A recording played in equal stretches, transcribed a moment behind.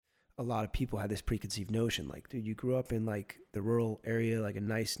a lot of people have this preconceived notion, like, dude, you grew up in like the rural area, like a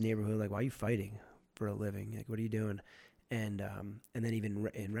nice neighborhood. Like, why are you fighting for a living? Like, what are you doing? And then even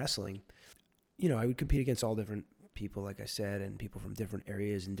in wrestling, I would compete against all different people, like I said, and people from different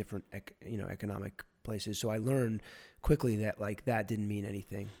areas and different, economic places. So I learned quickly that like that didn't mean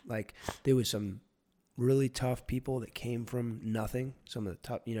anything. Like there was some really tough people that came from nothing. Some of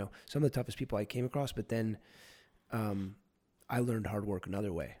the toughest people I came across. But then I learned hard work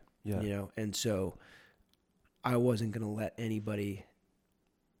another way. Yeah. And so I wasn't gonna let anybody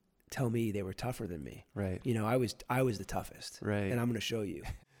tell me they were tougher than me. Right. I was the toughest. Right. And I'm gonna show you.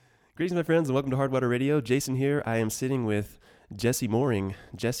 Greetings, my friends, and welcome to Hardwater Radio. Jason here. I am sitting with Jesse Mooring.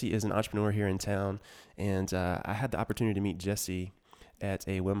 Jesse is an entrepreneur here in town, and I had the opportunity to meet Jesse at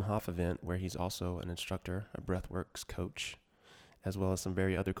a Wim Hof event where he's also an instructor, a breathworks coach, as well as some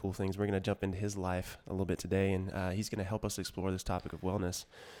very other cool things. We're going to jump into his life a little bit today, and he's going to help us explore this topic of wellness.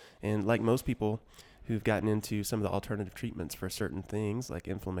 And like most people who've gotten into some of the alternative treatments for certain things like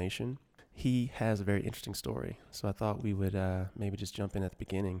inflammation, he has a very interesting story. So I thought we would maybe just jump in at the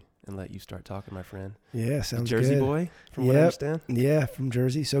beginning and let you start talking, my friend. Yeah, sounds Jersey good. boy, from what I understand. Yeah, from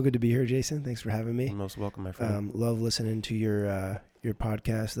Jersey. So good to be here, Jason. Thanks for having me. You're most welcome, my friend. Love listening to your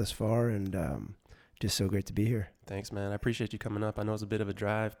podcast thus far, and just so great to be here. Thanks, man. I appreciate you coming up. I know it's a bit of a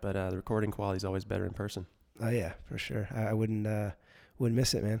drive, but the recording quality is always better in person. Oh yeah, for sure. I wouldn't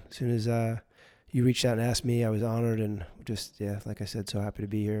miss it, man. As soon as you reached out and asked me, I was honored, and just like I said, so happy to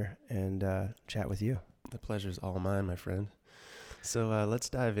be here and chat with you. The pleasure's all mine, my friend. So let's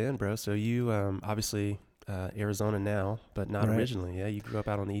dive in, bro. So you obviously Arizona now, but not originally. Yeah, you grew up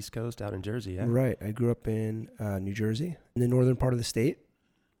out on the East Coast, out in Jersey. Yeah, right. I grew up in New Jersey, in the northern part of the state,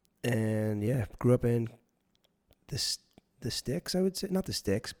 and grew up in the sticks. I would say not the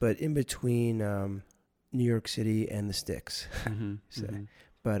sticks, but in between New York City and the sticks. Mm-hmm.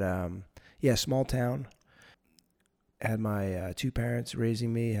 But small town. Had my two parents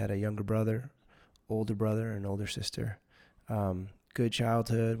raising me. Had a younger brother, older brother, and older sister. Good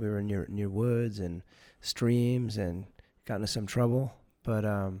childhood. We were near woods and streams, and got into some trouble, but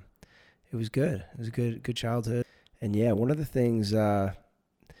it was good. It was a good childhood. And one of the things that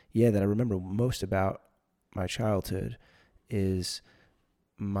I remember most about my childhood is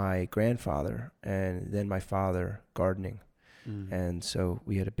my grandfather and then my father gardening. And so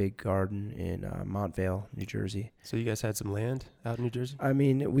we had a big garden in Montvale, New Jersey. So you guys had some land out in New Jersey? I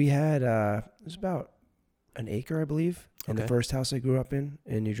mean, we had it was about an acre, I believe, in the first house I grew up in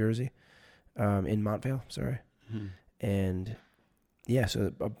New Jersey, in Montvale, sorry. Mm-hmm. And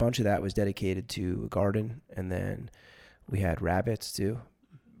so a bunch of that was dedicated to a garden. And then we had rabbits too,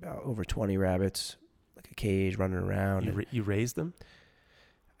 about over 20 rabbits, like a cage running around. You raised them?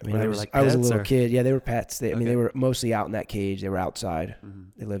 I mean, I was a little kid. Yeah, they were pets. They were mostly out in that cage. They were outside. Mm-hmm.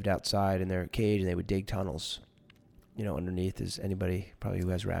 They lived outside in their cage, and they would dig tunnels, underneath. As anybody probably who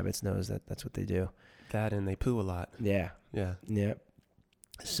has rabbits knows that's what they do. That, and they poo a lot. Yeah. Yeah. Yeah.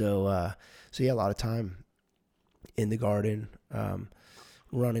 So a lot of time in the garden,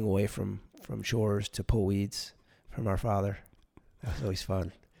 running away from chores to pull weeds from our father. That was always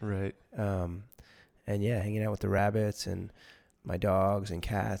fun. Right. And hanging out with the rabbits and my dogs and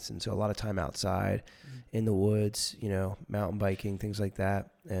cats. And so a lot of time outside in the woods, mountain biking, things like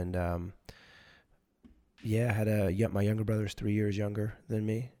that. And, my younger brother's 3 years younger than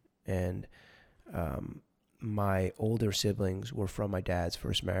me. And, my older siblings were from my dad's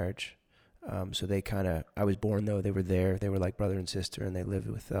first marriage. So they I was born though, they were there. They were like brother and sister, and they lived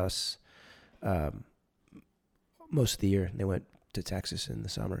with us, most of the year. They went to Texas in the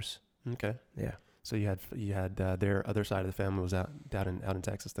summers. Okay. Yeah. So you had their other side of the family was out in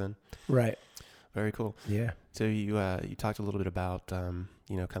Texas then. Right. Very cool. Yeah. So you talked a little bit about kind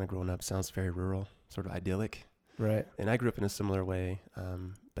of growing up. Sounds very rural, sort of idyllic. Right. And I grew up in a similar way,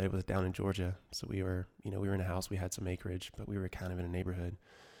 but it was down in Georgia. So we were in a house. We had some acreage, but we were kind of in a neighborhood.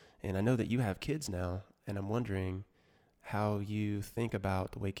 And I know that you have kids now, and I'm wondering how you think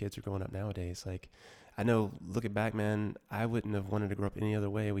about the way kids are growing up nowadays. Like, I know, looking back, man, I wouldn't have wanted to grow up any other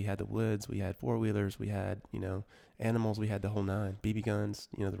way. We had the woods, we had four-wheelers, we had, animals, we had the whole nine, BB guns,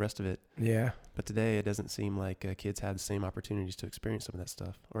 the rest of it. Yeah. But today, it doesn't seem like kids have the same opportunities to experience some of that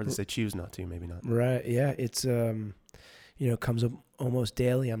stuff, or at least they choose not to, maybe not. Right. Yeah. It's, comes up almost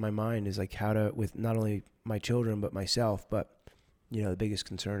daily on my mind is like how to, with not only my children, but myself, but, the biggest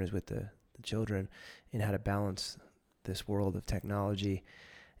concern is with the children and how to balance this world of technology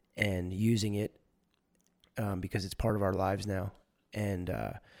and using it because it's part of our lives now, and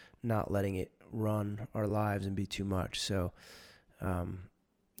not letting it run our lives and be too much. So,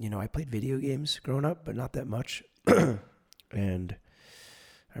 I played video games growing up, but not that much. And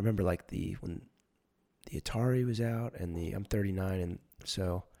I remember like when the Atari was out, and I'm 39, and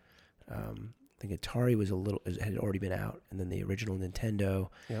so I think Atari had already been out, and then the original Nintendo.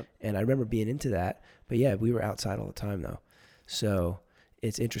 Yep. And I remember being into that. But yeah, we were outside all the time though. So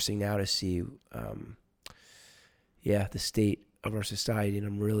it's interesting now to see, the state of our society, and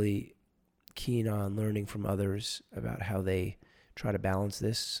I'm really keen on learning from others about how they try to balance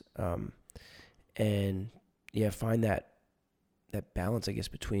this, and find that balance, I guess,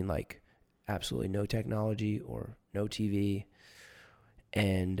 between like absolutely no technology or no TV,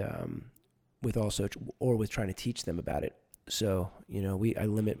 and with trying to teach them about it. So I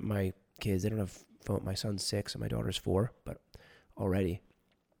limit my kids. They don't have phone. My son's 6 and my daughter's 4, but already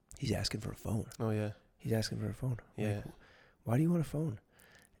he's asking for a phone. Oh yeah, he's asking for a phone. Yeah. Like, why do you want a phone?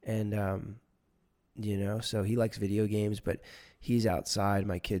 And so he likes video games, but he's outside.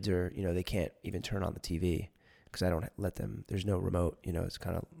 My kids are, they can't even turn on the TV because I don't let them. There's no remote. It's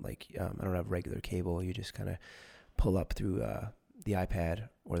kind of like I don't have regular cable. You just kind of pull up through the iPad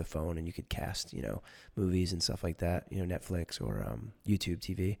or the phone, and you could cast, movies and stuff like that. Netflix or YouTube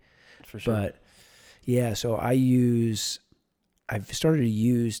TV. For sure. But yeah, so I've started to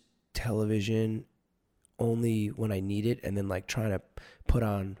use television only when I need it, and then like trying to put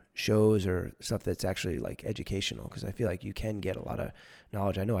on shows or stuff that's actually like educational, because I feel like you can get a lot of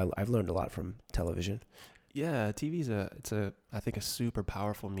knowledge. I know I've learned a lot from television. Yeah, TV's I think a super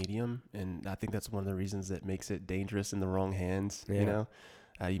powerful medium, and I think that's one of the reasons that makes it dangerous in the wrong hands. Yeah.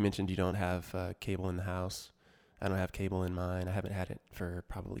 You mentioned you don't have cable in the house. I don't have cable in mine. I haven't had it for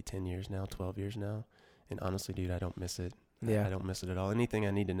probably 10 years now, 12 years now, and honestly, dude, I don't miss it. Yeah, I don't miss it at all. Anything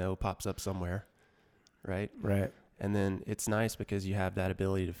I need to know pops up somewhere, right? Right. And then it's nice because you have that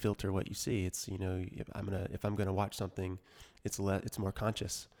ability to filter what you see. It's if I'm gonna watch something, it's more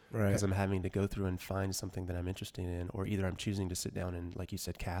conscious. Right. Because I'm having to go through and find something that I'm interested in, or either I'm choosing to sit down and, like you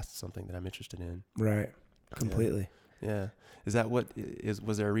said, cast something that I'm interested in. Right. Completely. Yeah. Is that was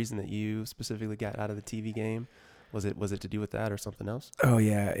there a reason that you specifically got out of the TV game? Was it to do with that or something else? Oh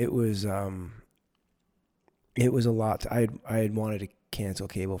yeah, it was a lot. I had wanted to cancel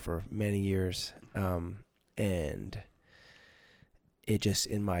cable for many years, and it just,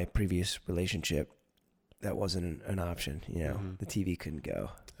 in my previous relationship, that wasn't an option. Mm-hmm. The TV couldn't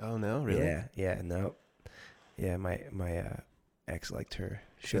go. Oh no, really? Yeah, no. Yeah, my ex liked her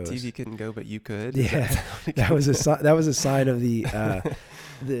shows. The TV couldn't go, but you could. Yeah, that was a sign of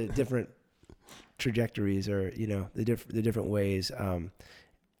the different trajectories, or the different ways.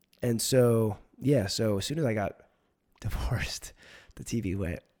 And so so as soon as I got divorced, the TV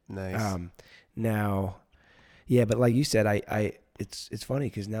went. Nice. Now, but like you said, it's funny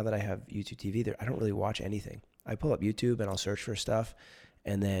because now that I have YouTube TV, I don't really watch anything. I pull up YouTube and I'll search for stuff,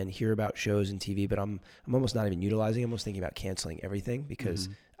 and then hear about shows and TV, but I'm almost not even utilizing. I'm almost thinking about canceling everything because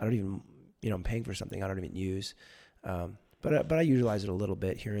I don't even, I'm paying for something I don't even use. But I utilize it a little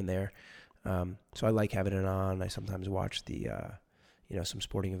bit here and there. So I like having it on. I sometimes watch the, some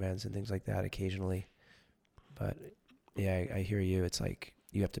sporting events and things like that occasionally. But yeah, I hear you. It's like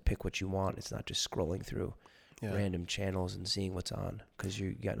you have to pick what you want. It's not just scrolling through random channels and seeing what's on because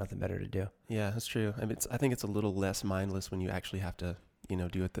you got nothing better to do. Yeah, that's true. I mean, I think it's a little less mindless when you actually have to,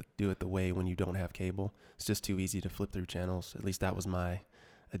 do it the way when you don't have cable. It's just too easy to flip through channels. At least that was my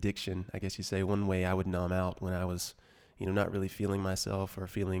addiction, I guess you say. One way I would numb out when I was, not really feeling myself or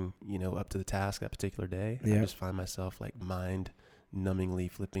feeling, up to the task that particular day. I just find myself like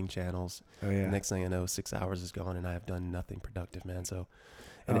mind-numbingly flipping channels. Oh yeah. The next thing I know, 6 hours is gone and I have done nothing productive, man. So,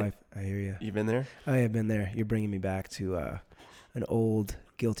 I hear you. You've been there? I have been there. You're bringing me back to an old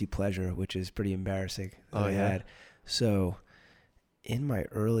guilty pleasure, which is pretty embarrassing. I had. So, in my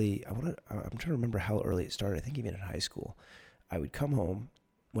I'm trying to remember how early it started. I think even in high school, I would come home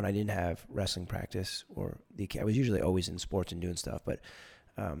when I didn't have wrestling practice, I was usually always in sports and doing stuff, but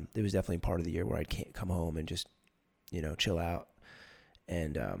there was definitely part of the year where I'd come home and just, chill out.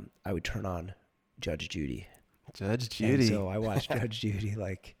 And I would turn on Judge Judy. Judge Judy. And so I watched Judge Judy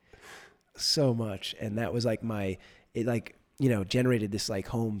like so much. And that was like generated this like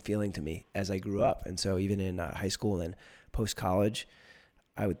home feeling to me as I grew up. And so even in high school and post-college,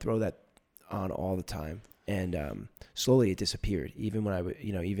 I would throw that on all the time. And slowly it disappeared. Even when I would,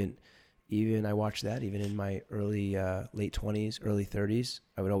 even I watched that even in my early, late 20s, early 30s.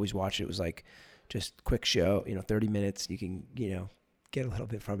 I would always watch it. It was like just quick show, 30 minutes. You can, get a little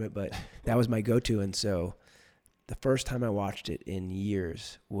bit from it, but that was my go-to. And so the first time I watched it in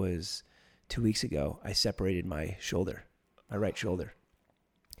years was 2 weeks ago. I separated my right shoulder.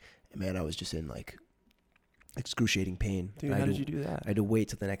 And man, I was just in like excruciating pain. Dude, how did you do that? I had to wait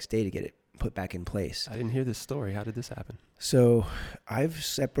till the next day to get it put back in place. I didn't hear this story. How did this happen? So I've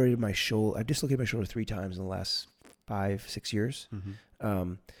separated my shoulder. I've dislocated my shoulder 3 times in the last 5-6 years.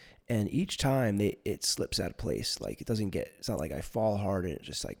 Mm-hmm. And each time it slips out of place. Like it's not like I fall hard and it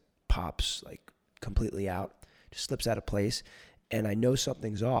just like pops like completely out. It just slips out of place. And I know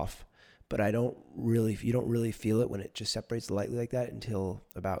something's off, but you don't really feel it when it just separates lightly like that until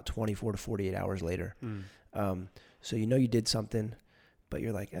about 24 to 48 hours later. So you did something, but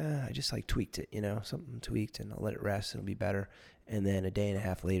you're like, I just like tweaked it, something tweaked, and I'll let it rest and it'll be better. And then a day and a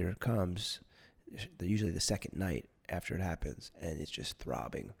half later comes, usually the second night after it happens, and it's just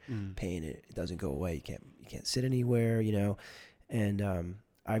throbbing pain. It doesn't go away. You can't sit anywhere, and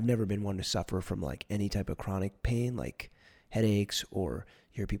I've never been one to suffer from like any type of chronic pain, like headaches, or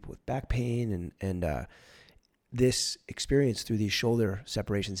hear people with back pain, and this experience through these shoulder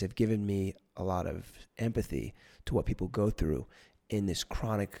separations have given me a lot of empathy to what people go through in this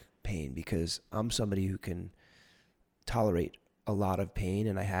chronic pain, because I'm somebody who can tolerate a lot of pain,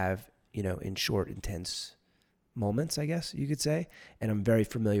 and I have, in short, intense moments, I guess you could say, and I'm very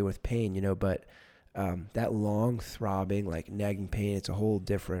familiar with pain, but that long throbbing, like nagging pain, it's a whole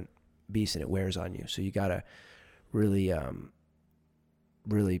different beast, and it wears on you. So you gotta really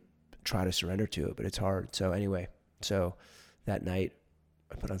try to surrender to it, but it's hard. So anyway, that night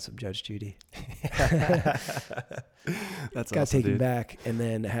I put on some Judge Judy. That's got awesome, taken dude. back, and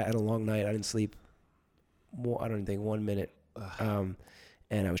then had a long night. I didn't sleep. I don't think 1 minute.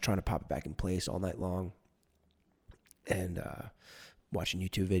 And I was trying to pop it back in place all night long, and watching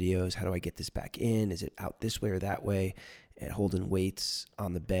YouTube videos. How do I get this back in? Is it out this way or that way? And holding weights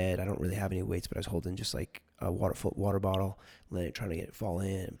on the bed. I don't really have any weights, but I was holding just like a water bottle, trying to get it fall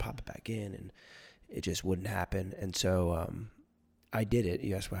in and pop it back in, and it just wouldn't happen. And so I did it.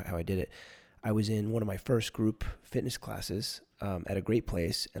 You asked how I did it. I was in one of my first group fitness classes at a great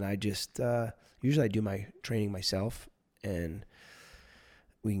place, and I just usually I do my training myself, and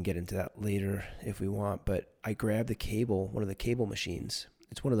we can get into that later if we want, but I grabbed the cable, one of the cable machines.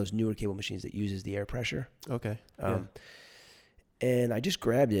 It's one of those newer cable machines that uses the air pressure. Okay. And I just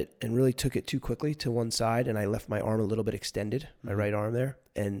grabbed it and really took it too quickly to one side, and I left my arm a little bit extended, my right arm there,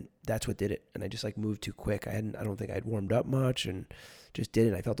 and that's what did it. And I just like moved too quick. I don't think I'd warmed up much, and just did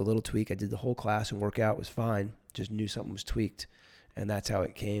it. I felt a little tweak. I did the whole class and workout was fine. Just knew something was tweaked, and that's how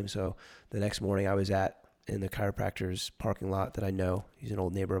it came. So the next morning I was in the chiropractor's parking lot that I know. He's an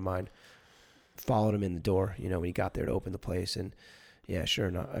old neighbor of mine. Followed him in the door, when he got there to open the place, and yeah, sure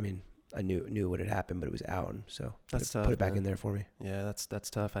enough. I mean, I knew what had happened, but it was out, and so put it back in there for me. Yeah, that's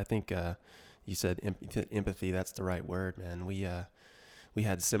tough. I think you said empathy. That's the right word, man. We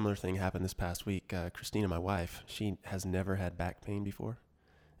had a similar thing happen this past week. Christina, my wife, she has never had back pain before,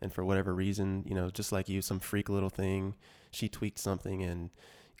 and for whatever reason, just like you, some freak little thing, she tweaked something and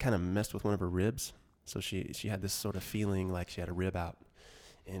kind of messed with one of her ribs. So she had this sort of feeling like she had a rib out.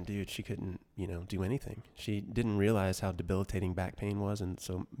 And dude, she couldn't, do anything. She didn't realize how debilitating back pain was. And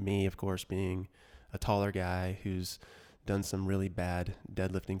so me, of course, being a taller guy who's done some really bad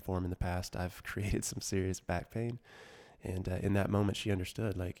deadlifting form in the past, I've created some serious back pain. And in that moment, she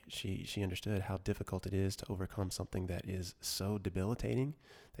understood, she understood how difficult it is to overcome something that is so debilitating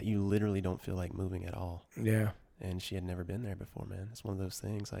that you literally don't feel like moving at all. Yeah. And she had never been there before, man. It's one of those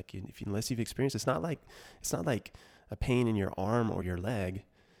things, like unless you've experienced, it's not like a pain in your arm or your leg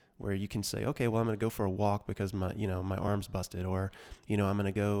where you can say, okay, well, I'm going to go for a walk because my arm's busted, or, I'm going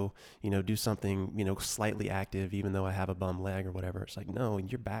to go, do something, slightly active, even though I have a bum leg or whatever. It's like, no,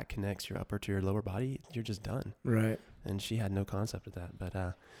 your back connects your upper to your lower body. You're just done. Right. And she had no concept of that, but,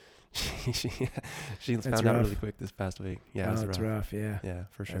 she That's found out rough. really quick this past week. Yeah. It's rough. Yeah. Yeah,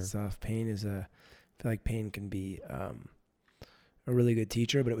 for sure. That's tough. Pain is I feel like pain can be a really good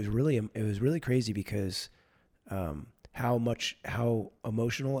teacher, but it was really crazy because how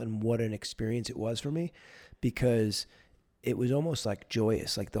emotional and what an experience it was for me, because it was almost like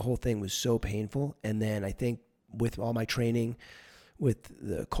joyous. Like the whole thing was so painful, and then I think with all my training, with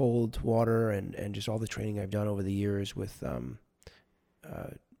the cold water and just all the training I've done over the years with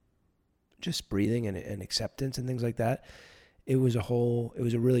just breathing and acceptance and things like that, it was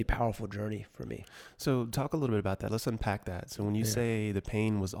a really powerful journey for me. So talk a little bit about that. Let's unpack that. So when you say the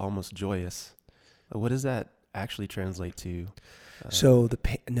pain was almost joyous, what does that actually translate to? So the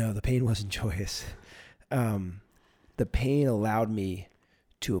pain wasn't joyous. The pain allowed me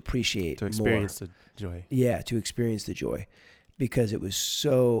to appreciate to experience more. the joy. Yeah, to experience the joy, because it was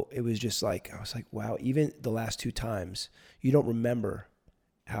just like, I was like, wow, even the last 2 times, you don't remember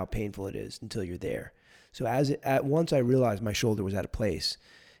how painful it is until you're there. So once I realized my shoulder was out of place,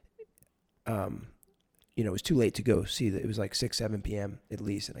 you know, it was too late to go see that. It was like 6, 7 p.m. at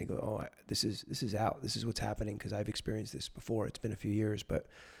least. And I go, oh, this is out. This is what's happening. Cause I've experienced this before. It's been a few years, but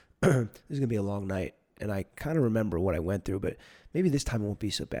this is going to be a long night. And I kind of remember what I went through, but maybe this time it won't be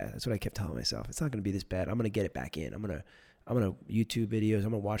so bad. That's what I kept telling myself. It's not going to be this bad. I'm going to get it back in. I'm going to YouTube videos.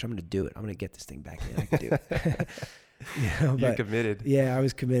 I'm going to watch. I'm going to do it. I'm going to get this thing back in. I can do it. You're committed. Yeah, I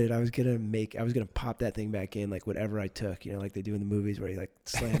was committed. I was going to pop that thing back in, like whatever I took, you know, like they do in the movies where he like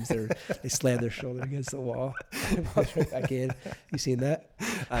they slam their shoulder against the wall and pops right back in. You seen that?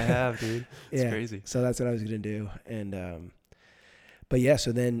 I have, dude. It's crazy. So that's what I was going to do. And, but yeah,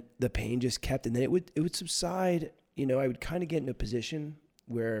 so then the pain just kept, and then it would subside. You know, I would kind of get in a position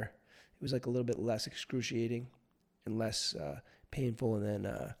where it was like a little bit less excruciating and less painful,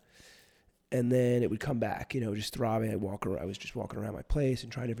 and then it would come back. You know, just throbbing. I was just walking around my place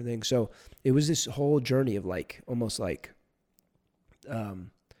and trying different things. So it was this whole journey of like almost like,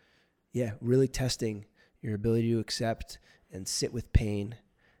 really testing your ability to accept and sit with pain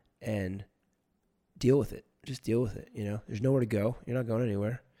and deal with it. Just deal with it, you know. There's nowhere to go. You're not going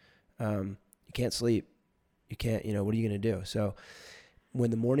anywhere. You can't sleep. You can't, you know, what are you going to do? So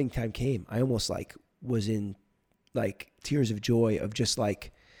when the morning time came, I almost like was in like tears of joy of just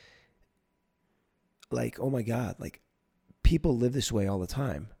like, oh my God, like people live this way all the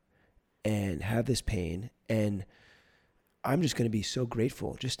time and have this pain. And I'm just going to be so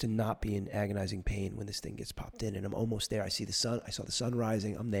grateful just to not be in agonizing pain when this thing gets popped in. And I'm almost there. I see the sun. I saw the sun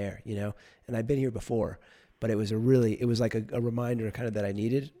rising. I'm there, you know, and I've been here before. But it was like a reminder kind of that I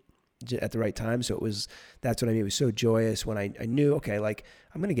needed at the right time. So that's what I mean. It was so joyous when I knew, okay, like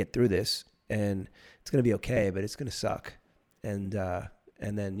I'm going to get through this and it's going to be okay, but it's going to suck. And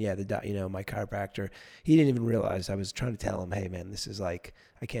then, my chiropractor, he didn't even realize. I was trying to tell him, hey man, this is like,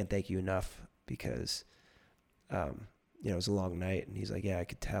 I can't thank you enough because, it was a long night. And he's like, yeah, I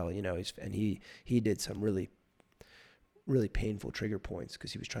could tell, you know, and he did some really painful trigger points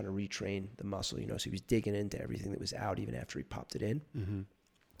because he was trying to retrain the muscle, you know, so he was digging into everything that was out even after he popped it in. Mm-hmm.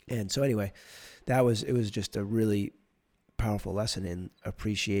 And so anyway, it was just a really powerful lesson in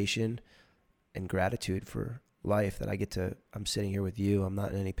appreciation and gratitude for life that I'm sitting here with you. I'm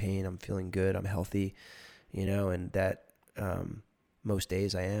not in any pain. I'm feeling good. I'm healthy, you know, and that, most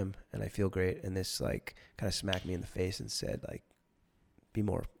days I am, and I feel great. And this like kind of smacked me in the face and said like, be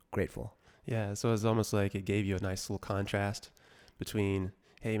more grateful. Yeah, so it's almost like it gave you a nice little contrast between,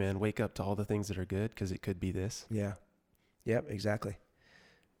 hey man, wake up to all the things that are good because it could be this. Yeah. Yep, exactly.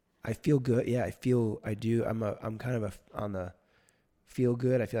 I feel good. Yeah, I do. I'm kind of on the feel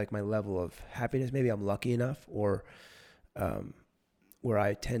good. I feel like my level of happiness, maybe I'm lucky enough or where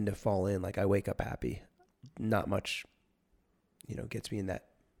I tend to fall in, like I wake up happy. Not much, you know, gets me in that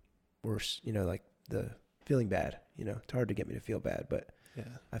worse, you know, like the feeling bad, you know, it's hard to get me to feel bad, but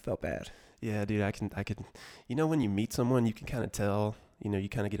yeah, I felt bad. Yeah, dude, I can, you know, when you meet someone, you can kind of tell, you know, you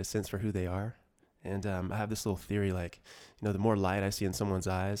kind of get a sense for who they are. And I have this little theory, like, you know, the more light I see in someone's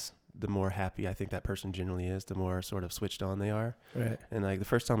eyes, the more happy I think that person generally is, the more sort of switched on they are. Right. And like the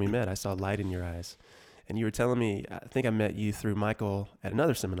first time we met, I saw light in your eyes. And you were telling me, I think I met you through Michael at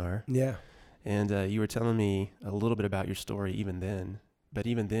another seminar. Yeah. And you were telling me a little bit about your story even then. But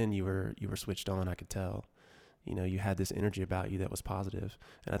even then you were switched on, I could tell. You know, you had this energy about you that was positive.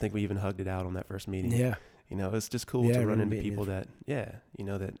 And I think we even hugged it out on that first meeting. Yeah. You know, it's just cool to run into people that, you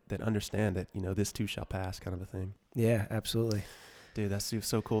know, that understand that, you know, this too shall pass kind of a thing. Yeah, absolutely. Dude, that's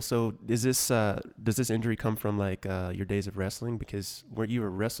so cool. So does this injury come from like your days of wrestling? Because you were a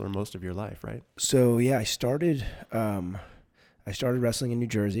wrestler most of your life, right? So yeah, I started wrestling in New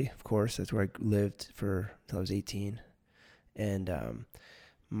Jersey, of course. That's where I lived until I was 18. And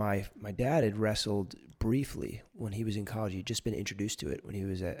my dad had wrestled briefly when he was in college. He'd just been introduced to it when he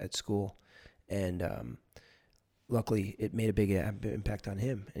was at school. And luckily, it made a big impact on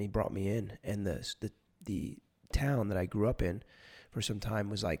him, and he brought me in. And the town that I grew up in for some time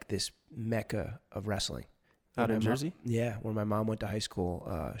was like this mecca of wrestling. Out in Jersey? Yeah, where my mom went to high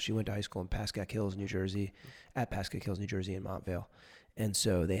school. She went to high school in Pascack Hills, New Jersey, in Montvale. And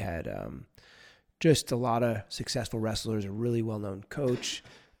so they had just a lot of successful wrestlers, a really well-known coach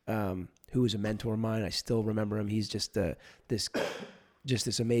who was a mentor of mine. I still remember him. He's just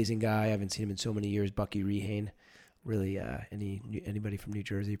this amazing guy. I haven't seen him in so many years, Bucky Rehane. Really, anybody from New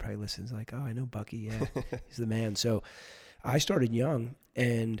Jersey probably listens like, oh, I know Bucky. Yeah, he's the man. So I started young,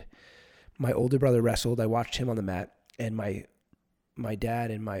 and my older brother wrestled. I watched him on the mat, and my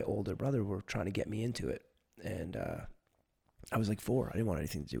dad and my older brother were trying to get me into it. And I was like 4. I didn't want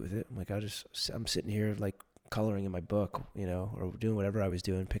anything to do with it. I'm like, I'm sitting here like coloring in my book, you know, or doing whatever I was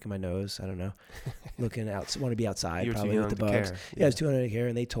doing, picking my nose. I don't know, looking out, want to be outside, probably with the bugs. Yeah, I was too young to care.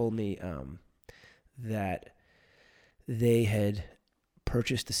 And they told me that they had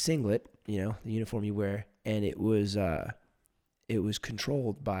purchased the singlet, the uniform you wear, and it was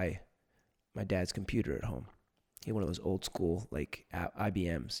controlled by my dad's computer at home. He had one of those old school like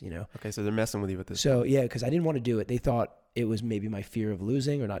IBMs, Okay, so they're messing with you with this. So yeah, because I didn't want to do it. They thought it was maybe my fear of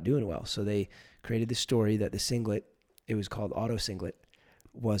losing or not doing well. So they created this story that the singlet, it was called Auto Singlet,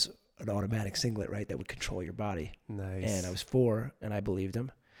 was an automatic singlet, right, that would control your body. Nice. And I was 4, and I believed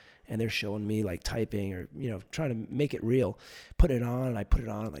them. And they're showing me like typing or, trying to make it real. Put it on, and I put it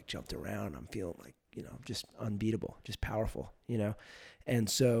on and like jumped around. And I'm feeling like, just unbeatable, just powerful, And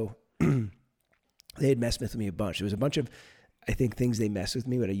so they had messed with me a bunch. There was a bunch of, I think, things they messed with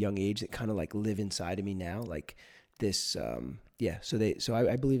me at a young age that kind of like live inside of me now. Like this, So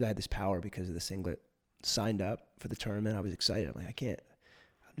I believed I had this power because of the singlet. Signed up for the tournament. I was excited. I'm like, I'm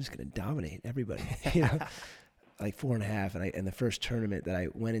just going to dominate everybody, like 4.5. And the first tournament that I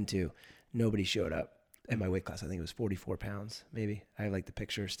went into, nobody showed up in my weight class. I think it was 44 pounds, maybe. I have like the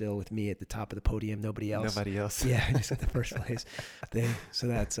picture still with me at the top of the podium. Nobody else. Yeah, just at the first place thing. So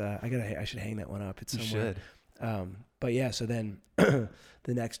that's I should hang that one up. It's somewhere. You should. But yeah, so then the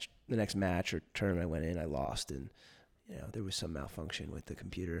next match or tournament I went in, I lost, and there was some malfunction with the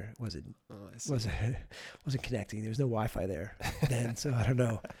computer. Wasn't connecting. There was no Wi-Fi there then, so I don't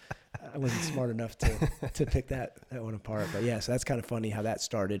know. I wasn't smart enough to pick that one apart. But yeah, so that's kind of funny how that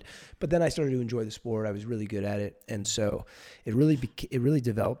started. But then I started to enjoy the sport. I was really good at it, and so it really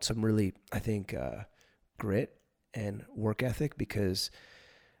developed some really, I think, grit and work ethic, because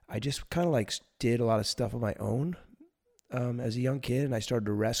I just kind of like did a lot of stuff on my own as a young kid, and I started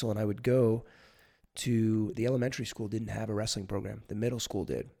to wrestle, and I would go to the elementary school. Didn't have a wrestling program. The middle school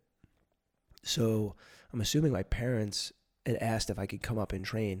did. So I'm assuming my parents had asked if I could come up and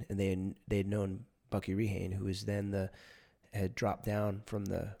train, and they had known Bucky Rehane, who was then had dropped down from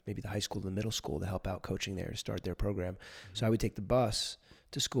maybe the high school to the middle school to help out coaching there to start their program. Mm-hmm. So I would take the bus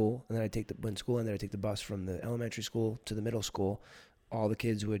to school, and then I'd take the bus from the elementary school to the middle school. All the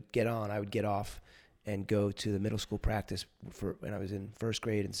kids would get on, I would get off and go to the middle school practice. For when I was in first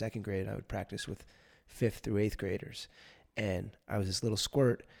grade and second grade, I would practice with 5th through 8th graders. And I was this little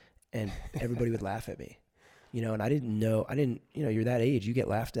squirt, and everybody would laugh at me, and I didn't know, you're that age, you get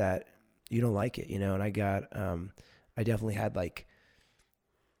laughed at, you don't like it, and I definitely had like,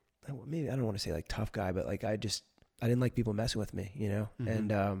 maybe, I don't want to say like tough guy, but like, I didn't like people messing with me,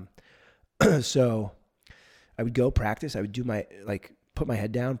 Mm-hmm. And, so I would go practice. I would do put my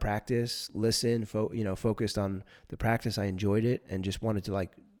head down, practice, listen, focused on the practice. I enjoyed it and just wanted to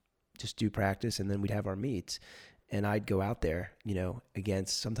just do practice. And then we'd have our meets, and I'd go out there,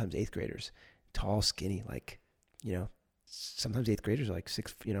 against sometimes 8th graders, tall, skinny, sometimes 8th graders are like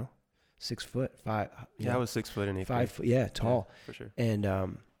 6 foot, 5. Yeah, I was 6 foot in 8th 5 grade. foot, yeah, tall. Yeah, for sure. And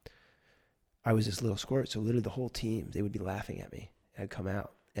I was this little squirt. So literally the whole team, they would be laughing at me. I'd come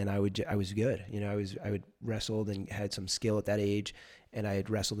out. And I was good. I would wrestled and had some skill at that age, and I had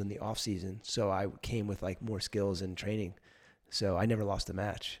wrestled in the off season. So I came with like more skills and training. So I never lost a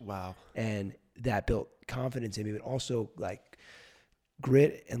match. Wow. And that built confidence in me, but also like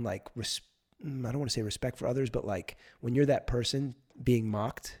grit and like, I don't want to say respect for others, but like when you're that person being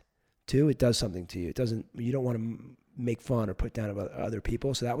mocked too, it does something to you. You don't want to make fun or put down about other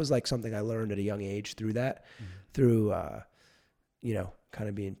people. So that was like something I learned at a young age through that, through, kind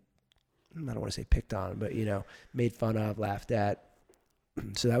of being, I don't want to say picked on, but, made fun of, laughed at.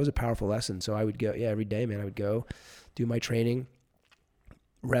 So that was a powerful lesson. So I would go, every day, man, I would go do my training,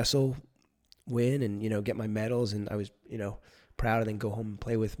 wrestle, win, and, get my medals. And I was, proud, and then go home and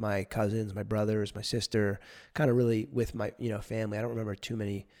play with my cousins, my brothers, my sister, kind of really with my, family. I don't remember too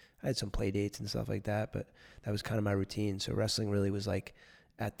many. I had some play dates and stuff like that, but that was kind of my routine. So wrestling really was like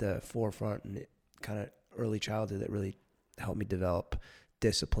at the forefront, and it kind of early childhood that really helped me develop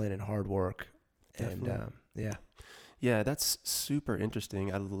discipline and hard work. Definitely. And yeah, that's super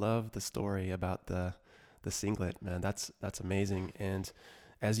interesting. I love the story about the singlet, man. That's amazing. And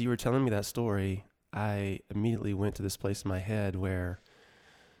as you were telling me that story, I immediately went to this place in my head where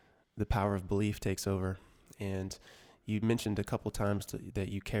the power of belief takes over. And you mentioned a couple times that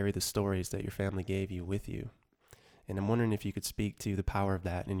you carry the stories that your family gave you with you. And I'm wondering if you could speak to the power of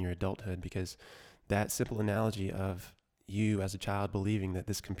that in your adulthood, because that simple analogy of you as a child believing that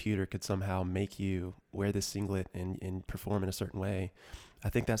this computer could somehow make you wear this singlet and perform in a certain way, I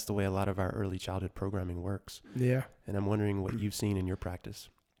think that's the way a lot of our early childhood programming works. Yeah. And I'm wondering what you've seen in your practice.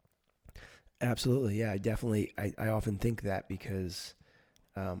 Absolutely. Yeah, I often think that, because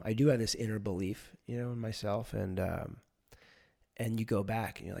I do have this inner belief, in myself, and you go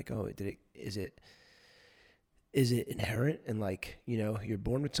back and you're like, oh, is it inherent? And like, you're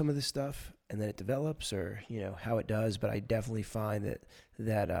born with some of this stuff, and then it develops, or, how it does. But I definitely find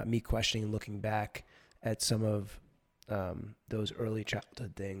that me questioning and looking back at some of those early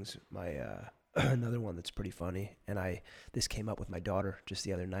childhood things, my another one that's pretty funny, and this came up with my daughter just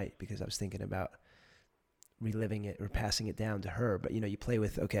the other night because I was thinking about reliving it or passing it down to her. But you play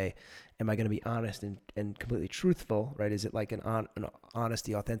with, okay, am I going to be honest and completely truthful, right? Is it like an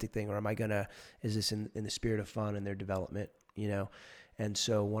honesty, authentic thing, or is this in the spirit of fun and their development, And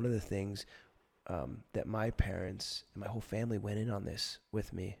so one of the things that my parents and my whole family went in on this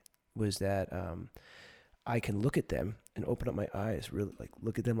with me was that I can look at them and open up my eyes, really like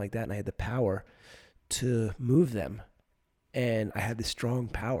look at them like that, and I had the power to move them. And I had this strong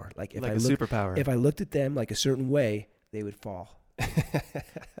power. Like superpower. If I looked at them like a certain way, they would fall. And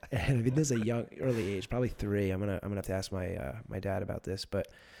I mean, this is a early age, probably 3. I'm gonna have to ask my dad about this, but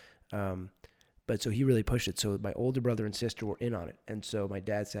so he really pushed it. So my older brother and sister were in on it, and so my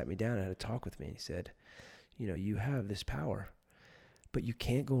dad sat me down and had a talk with me. And he said, you have this power, but you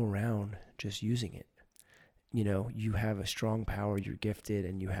can't go around just using it. You have a strong power, you're gifted,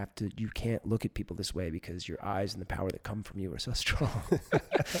 and you can't look at people this way because your eyes and the power that come from you are so strong.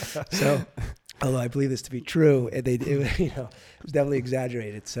 So, although I believe this to be true, it was definitely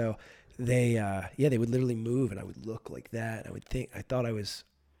exaggerated. So they would literally move, and I would look like that. I thought I was,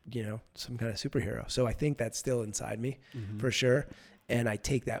 some kind of superhero. So I think that's still inside me for sure. And I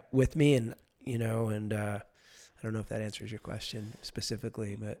take that with me, and, I don't know if that answers your question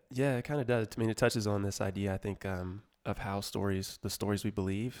specifically, but yeah, it kind of does. I mean, it touches on this idea, I think, of how the stories we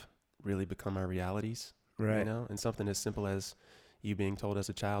believe really become our realities, right? And something as simple as you being told as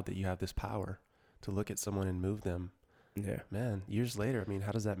a child that you have this power to look at someone and move them. Yeah, man, years later, I mean,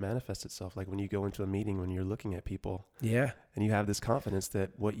 how does that manifest itself? Like when you go into a meeting, when you're looking at people, yeah, and you have this confidence that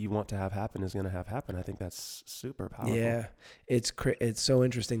what you want to have happen is going to have happen. I think that's super powerful. Yeah, it's so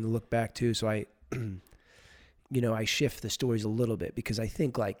interesting to look back too. So I shift the stories a little bit because I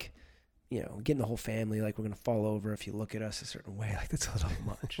think getting the whole family, like we're going to fall over if you look at us a certain way, like that's a little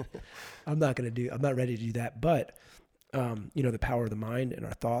much. I'm not ready to do that. But, the power of the mind and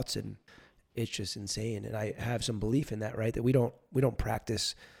our thoughts, and it's just insane. And I have some belief in that, right? That we don't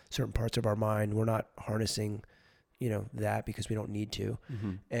practice certain parts of our mind. We're not harnessing, that because we don't need to.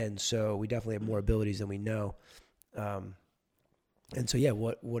 Mm-hmm. And so we definitely have more abilities than we know. And so, yeah,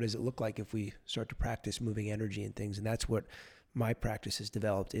 what does it look like if we start to practice moving energy and things? And that's what my practice has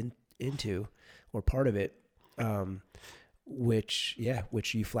developed into, or part of it, which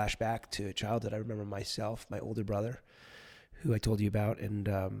you flash back to childhood. I remember myself, my older brother, who I told you about,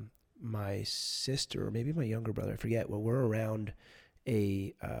 and my sister, or maybe my younger brother, I forget. Well, we're around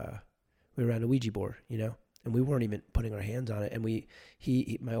a Ouija board, and we weren't even putting our hands on it. And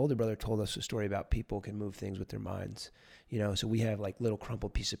my older brother told us a story about people can move things with their minds. So we have like little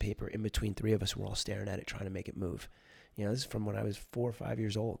crumpled piece of paper in between 3 of us, and we're all staring at it, trying to make it move. This is from when I was 4 or 5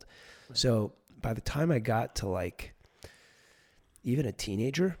 years old. Right. So by the time I got to like even a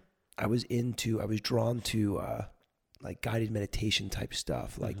teenager, I was drawn to like guided meditation type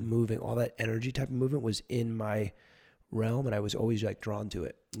stuff, like moving, all that energy type of movement was in my realm, and I was always like drawn to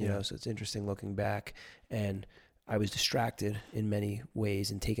it. So it's interesting looking back, and I was distracted in many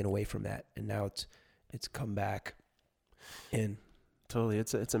ways and taken away from that, and now it's come back. And totally,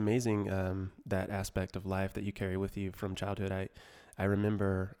 it's amazing that aspect of life that you carry with you from childhood. I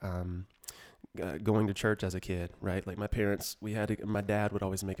remember going to church as a kid, right? Like my parents, my dad would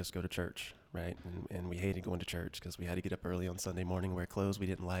always make us go to church, right? And we hated going to church because we had to get up early on Sunday morning, wear clothes we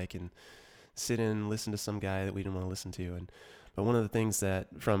didn't like, and sit in and listen to some guy that we didn't want to listen to. But one of the things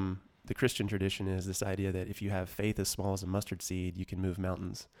that from the Christian tradition is this idea that if you have faith as small as a mustard seed, you can move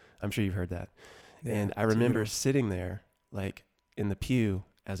mountains. I'm sure you've heard that. Yeah, and I remember sitting there, like in the pew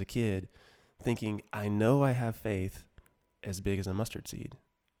as a kid, thinking, I know I have faith as big as a mustard seed,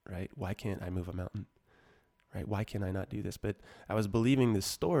 right? Why can't I move a mountain, right? Why can I not do this? But I was believing this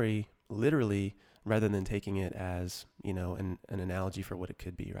story literally rather than taking it as, an analogy for what it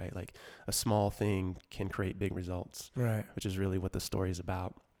could be, right? Like a small thing can create big results, right? Which is really what the story is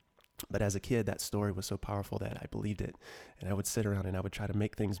about. But as a kid, that story was so powerful that I believed it, and I would sit around and I would try to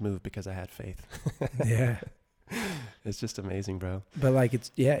make things move because I had faith. Yeah. It's just amazing, bro. But like,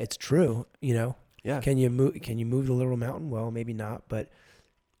 it's true, Yeah. Can you move the literal mountain? Well, maybe not, but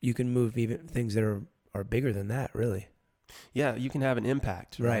you can move even things that are bigger than that, really. Yeah, you can have an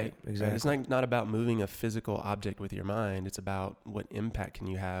impact, right? Exactly. It's not about moving a physical object with your mind. It's about what impact can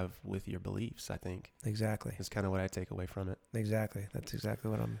you have with your beliefs, I think. Exactly. It's kind of what I take away from it. Exactly. That's exactly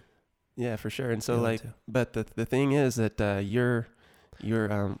what I'm... Yeah, for sure. And so but the thing is that your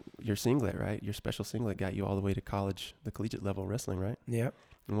singlet, right? Your special singlet got you all the way to college, the collegiate level wrestling, right? Yep.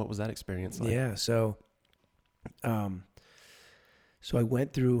 And what was that experience like? Yeah. So I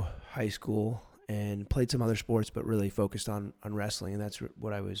went through high school and played some other sports, but really focused on wrestling. And that's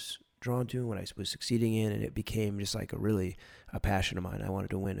what I was drawn to, what I was succeeding in. And it became just like a passion of mine. I wanted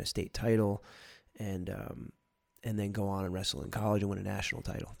to win a state title and then go on and wrestle in college and win a national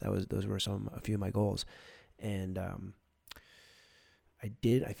title. Those were a few of my goals. And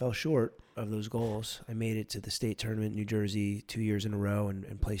I fell short of those goals. I made it to the state tournament in New Jersey 2 years in a row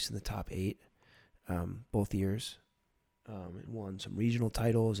and placed in the top 8 both years. And won some regional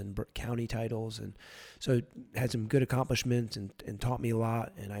titles and county titles, and so had some good accomplishments and taught me a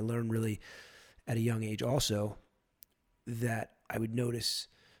lot. And I learned really at a young age also that I would notice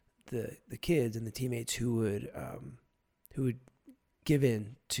the kids and the teammates who would give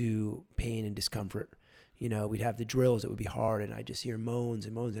in to pain and discomfort. You know, we'd have the drills that would be hard, and I'd just hear moans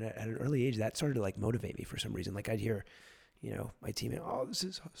and moans. And at an early age, that started to like motivate me for some reason. Like I'd hear, you know, my teammate, "Oh, this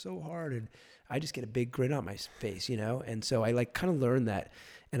is so hard," and I just get a big grin on my face, you know? And so I like kind of learned that,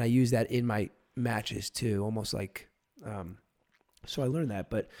 and I use that in my matches too, almost like, so I learned that,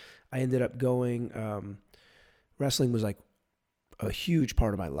 but I ended up going, wrestling was like a huge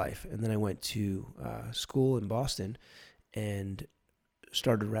part of my life. And then I went to school in Boston and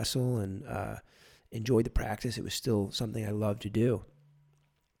started to wrestle and enjoyed the practice. It was still something I loved to do,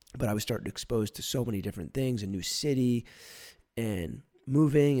 but I was starting to exposed to so many different things, a new city and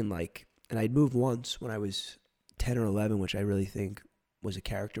moving and I'd moved once when I was 10 or 11, which I really think was a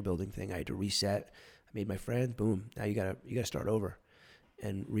character building thing. I had to reset. I made my friends. Boom. Now you gotta start over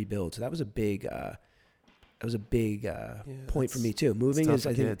and rebuild. So that was a big point for me too. Moving is,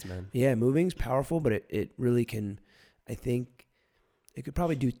 I think, kids, man. Yeah, moving's powerful, but it really can, I think it could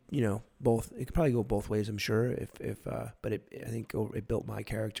probably do, you know, both. It could probably go both ways, I'm sure. But I think it built my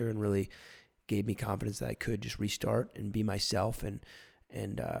character and really gave me confidence that I could just restart and be myself and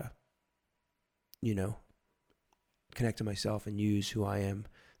you know, connect to myself and use who I am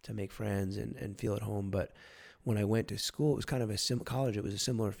to make friends and feel at home. But when I went to school, it was kind of college. It was a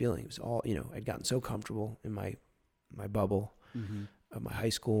similar feeling. It was all, you know, I'd gotten so comfortable in my bubble of my high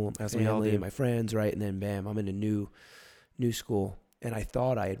school, my family, my friends, right? And then bam, I'm in a new school. And I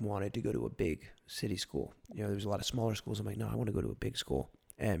thought I had wanted to go to a big city school. You know, there's a lot of smaller schools. I'm like, no, I want to go to a big school.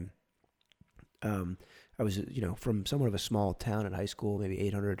 And I was, you know, from somewhat of a small town in high school, maybe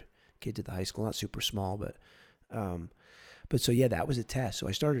 800 kids at the high school, not super small, but so yeah, that was a test. So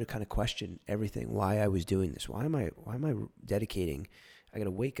I started to kind of question everything, why I was doing this. Why am I dedicating? I got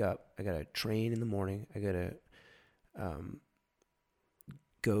to wake up. I got to train in the morning. I got to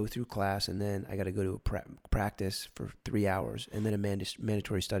go through class, and then I got to go to a practice for 3 hours, and then a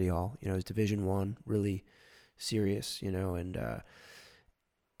mandatory study hall. You know, it's Division I, really serious, you know,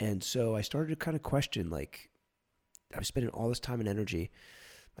 and so I started to kind of question, like, I was spending all this time and energy.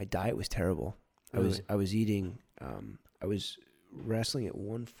 My diet was terrible. Really? I was eating, I was wrestling at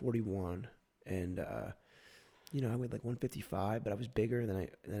 141 and, you know, I weighed like 155, but I was bigger than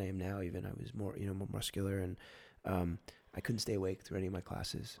I am now even. I was more, you know, more muscular, and I couldn't stay awake through any of my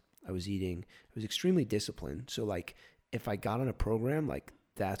classes. I was extremely disciplined. So like if I got on a program, like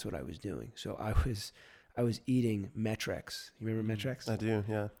that's what I was doing. So I was eating Met-Rx. You remember Met-Rx? I do,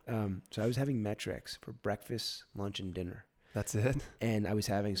 yeah. So I was having Met-Rx for breakfast, lunch, and dinner. That's it? And I was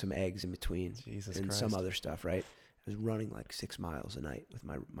having some eggs in between. Jesus and Christ. Some other stuff, right? I was running like 6 miles a night with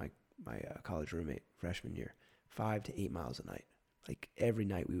my college roommate freshman year, 5 to 8 miles a night. Like every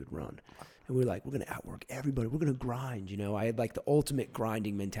night we would run. And we were like, we're going to outwork everybody. We're going to grind, you know. I had like the ultimate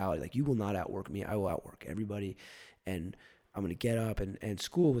grinding mentality. Like, you will not outwork me. I will outwork everybody. And I'm going to get up. And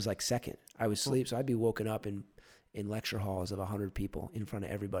school was like second. I would sleep. So I'd be woken up in lecture halls of 100 people in front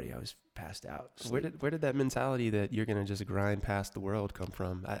of everybody. I was passed out. Where did that mentality that you're going to just grind past the world come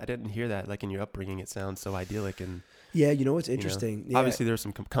from? I didn't hear that. Like in your upbringing, it sounds so idyllic. And yeah, you know what's interesting? You know, obviously there's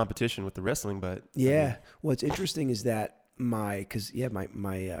some competition with the wrestling, but yeah, I mean, what's interesting is that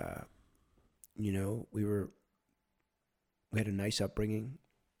you know, we had a nice upbringing,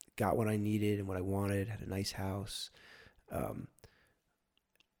 got what I needed and what I wanted, had a nice house.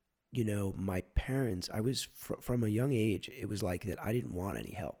 You know, my parents, I was from a young age, it was like that I didn't want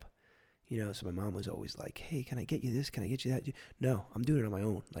any help. You know, so my mom was always like, hey, can I get you this? Can I get you that? No, I'm doing it on my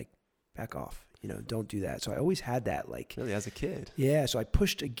own. Like, back off. You know, don't do that. So I always had that, like. Really, as a kid? Yeah, so I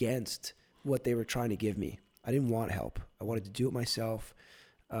pushed against what they were trying to give me. I didn't want help. I wanted to do it myself.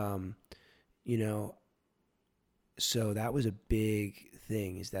 You know, so that was a big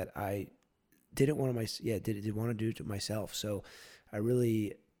thing, is that I didn't want to, did want to do it to myself. So I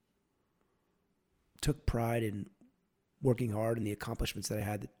really took pride in working hard and the accomplishments that I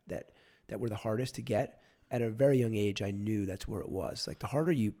had that were the hardest to get, at a very young age, I knew that's where it was. Like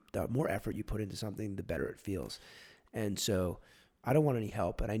the more effort you put into something, the better it feels. And so I don't want any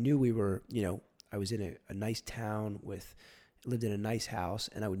help. And I knew we were, I was in a nice town lived in a nice house,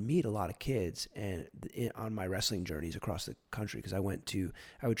 and I would meet a lot of kids and on my wrestling journeys across the country, because I would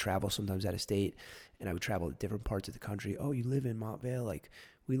travel sometimes out of state, and I would travel to different parts of the country. Oh, you live in Montvale? Like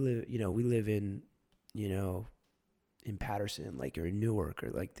we live in, in Patterson, like, or in Newark, or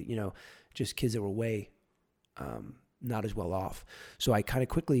like, just kids that were way not as well off. So I kind of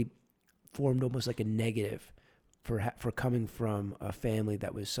quickly formed almost like a negative for coming from a family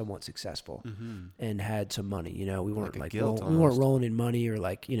that was somewhat successful and had some money. We weren't we weren't rolling in money or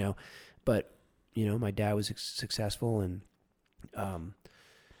but my dad was successful and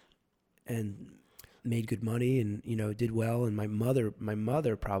made good money and did well. And my mother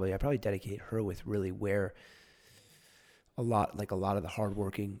I probably dedicate her with really where a lot of the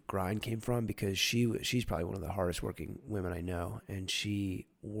hardworking grind came from, because she's probably one of the hardest working women I know, and she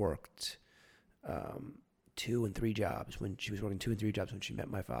worked 2 and 3 jobs when she was working 2 and 3 jobs when she met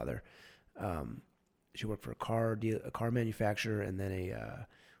my father. She worked for a car manufacturer, and then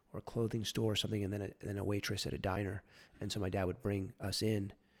or a clothing store or something, and then a waitress at a diner. And so my dad would bring us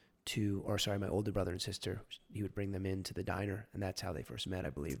in my older brother and sister, he would bring them into the diner, and that's how they first met, I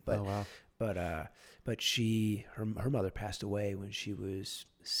believe. But oh, wow. But her mother passed away when she was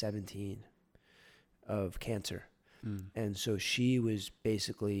 17 of cancer. And so she was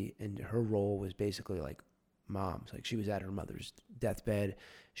basically, and her role was basically like mom's. Like, she was at her mother's deathbed.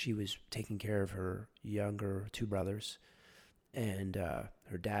 She was taking care of her younger 2 brothers, and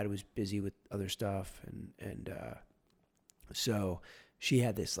her dad was busy with other stuff, and so she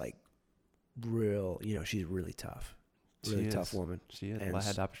had this like real, she's really tough. Really tough woman. She is. Well, I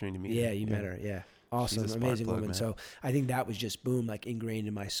had the opportunity to meet her. Yeah, you met her. Yeah. Awesome. Amazing woman. Man. So I think that was just boom, like ingrained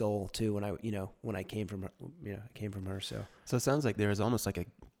in my soul too. When I came from her, So it sounds like there is almost like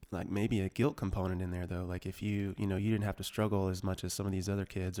maybe a guilt component in there though. Like if you didn't have to struggle as much as some of these other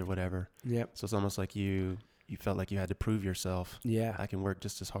kids or whatever. Yep. So it's almost like you felt like you had to prove yourself. Yeah. I can work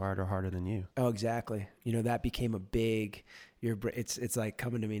just as hard or harder than you. Oh, exactly. That became a big, it's like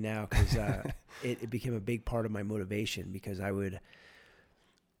coming to me now, because it became a big part of my motivation, because I would,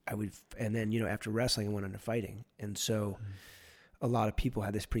 and then, after wrestling, I went into fighting. And so a lot of people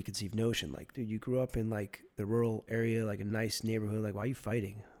had this preconceived notion, like, dude, you grew up in like the rural area, like a nice neighborhood. Like, why are you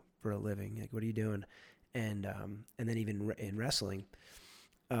fighting for a living? Like, what are you doing? And then even in wrestling,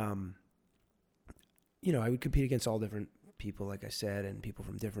 I would compete against all different people, like I said, and people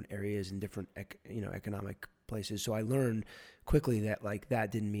from different areas and different, economic places. So I learned quickly that like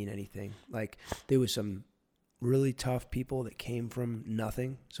that didn't mean anything. Like, there was some really tough people that came from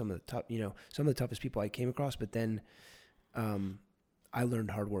nothing. Some of the toughest people I came across. But then, I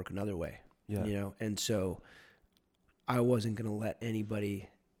learned hard work another way. Yeah. And so I wasn't gonna let anybody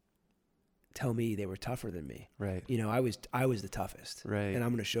tell me they were tougher than me. Right. I was the toughest. Right. And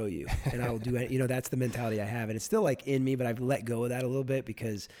I'm going to show you, and I'll do it. That's the mentality I have. And it's still like in me, but I've let go of that a little bit,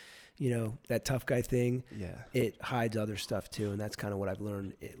 because, that tough guy thing, it hides other stuff too. And that's kind of what I've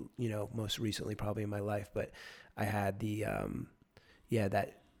learned, most recently probably in my life. But I had the,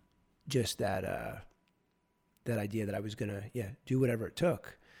 that idea that I was going to, do whatever it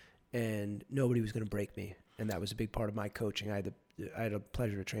took, and nobody was going to break me. And that was a big part of my coaching. I had a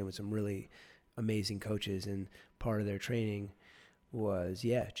pleasure to train with some really amazing coaches, and part of their training was,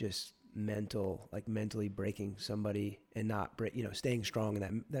 just mentally breaking somebody and not staying strong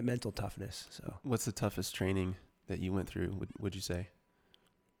in that mental toughness. So what's the toughest training that you went through, would you say?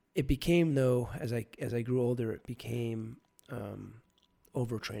 It became, though, as I grew older, it became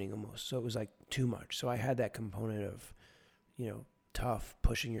overtraining almost. So it was like too much. So I had that component of, tough,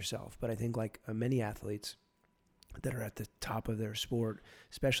 pushing yourself. But I think like many athletes that are at the top of their sport,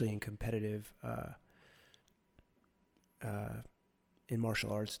 especially in competitive, in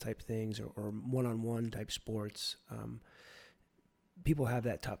martial arts type things or one-on-one type sports, people have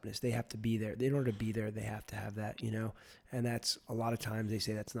that toughness. They have to be there. In order to be there, they have to have that, and that's a lot of times they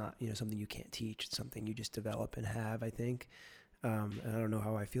say that's not, something you can't teach. It's something you just develop and have, I think. And I don't know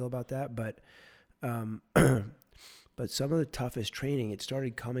how I feel about that, but, but some of the toughest training, it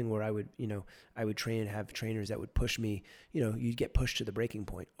started coming where I would train and have trainers that would push me, you'd get pushed to the breaking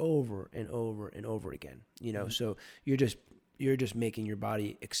point over and over and over again, so you're just making your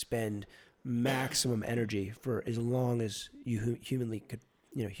body expend maximum energy for as long as you humanly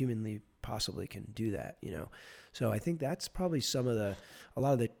possibly can do that, So I think that's probably a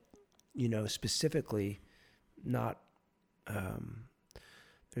lot of the, specifically not,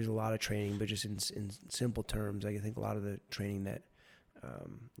 there's a lot of training, but just in simple terms, I think a lot of the training that,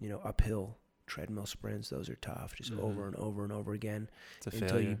 uphill treadmill sprints, those are tough, just Mm-hmm. over and over and over again It's a until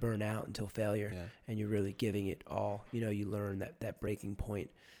failure. you burn out, until failure, Yeah. and you're really giving it all. You know, you learn that breaking point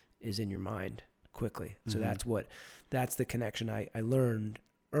is in your mind quickly. So Mhm. that's the connection I learned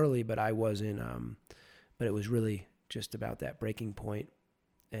early, but I wasn't, but it was really just about that breaking point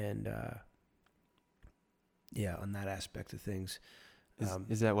and, yeah, on that aspect of things.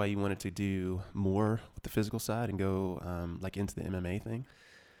 Is that why you wanted to do more with the physical side and go like into the MMA thing?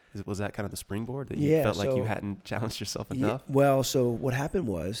 Was that kind of the springboard that you Yeah, felt like you so- hadn't challenged yourself Yeah, enough? well, so what happened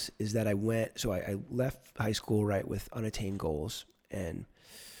is that I left high school, right, with unattained goals, and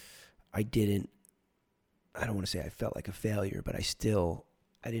I don't want to say I felt like a failure, but I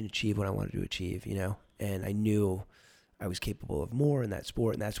didn't achieve what I wanted to achieve, you know, and I knew I was capable of more in that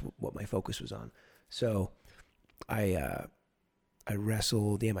sport, and that's what my focus was on. So I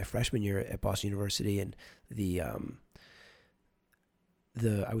wrestled, my freshman year at Boston University, and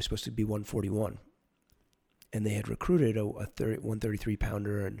I was supposed to be 141, and they had recruited a 133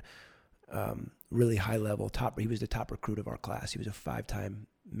 pounder and really high level top. He was the top recruit of our class. He was a 5-time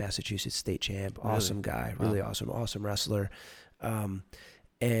Massachusetts state champ. Really? Awesome guy, really Wow. awesome wrestler.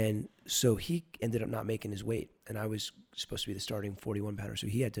 And so he ended up not making his weight, and I was supposed to be the starting 41 pounder. So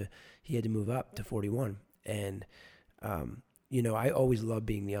he had to move up to 41. And you know, I always love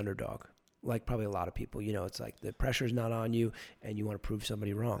being the underdog. Like probably a lot of people, you know, it's like the pressure's not on you, and you want to prove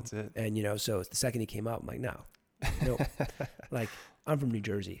somebody wrong. That's it. And you know, so it's the second he came up, I'm like, no, like I'm from New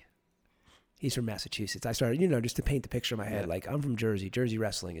Jersey. He's from Massachusetts. I started, you know, just to paint the picture in my head. Yeah. Like I'm from Jersey. Jersey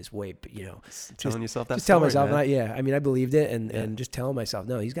wrestling is way, you know, Telling yourself that just tell story, myself, man. yeah. I mean, I believed it, and Yeah. and just telling myself,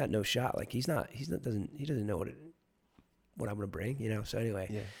 no, he's got no shot. Like he doesn't know what I'm gonna bring, you know. So anyway,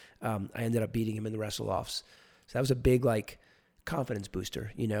 Yeah. I ended up beating him in the wrestle offs. So that was a big like confidence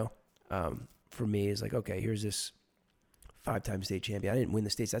booster, you know. For me, is like, okay, here's this 5-time state champion. I didn't win the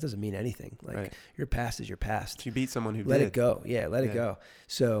states. That doesn't mean anything. Like Right. your past is your past. You beat someone who Let did. it go. Yeah, let it Yeah. go.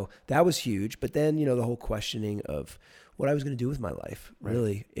 So that was huge. But then, you know, the whole questioning of what I was going to do with my life, Right.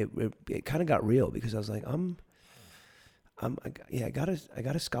 really, it kind of got real, because I was like, I got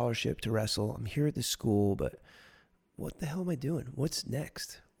a scholarship to wrestle. I'm here at this school, but what the hell am I doing? What's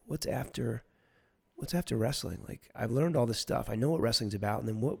next? What's after wrestling? Like I've learned all this stuff. I know what wrestling's about. And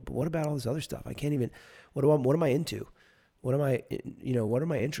then what about all this other stuff? I can't even, what am I into? What am I, you know, what are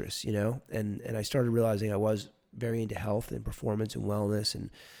my interests, you know? And I started realizing I was very into health and performance and wellness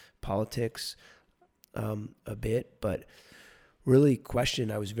and politics, a bit, but really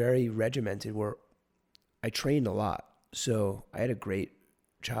I was very regimented, where I trained a lot. So I had a great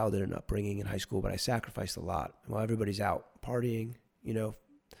childhood and upbringing in high school, but I sacrificed a lot. While everybody's out partying, you know,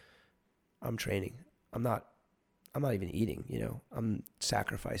 I'm training. I'm not even eating, you know. I'm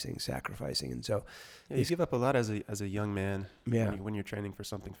sacrificing. And so Yeah, you give up a lot as a young man. Yeah. When you're training for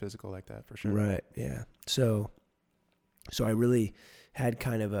something physical like that, for sure. Right. Yeah. So I really had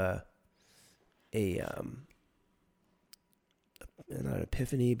kind of not an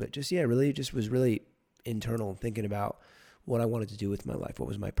epiphany, but just, really just was really internal, thinking about what I wanted to do with my life. What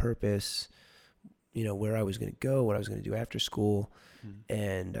was my purpose? You know, where I was going to go, what I was going to do after school,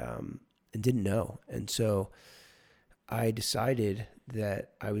 and didn't know. And so I decided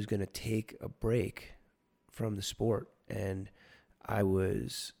that I was going to take a break from the sport, and I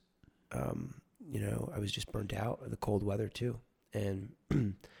was, I was just burnt out of the cold weather too. And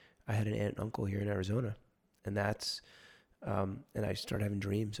I had an aunt and uncle here in Arizona, and and I started having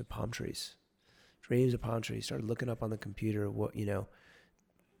dreams of palm trees. Started looking up on the computer what, you know,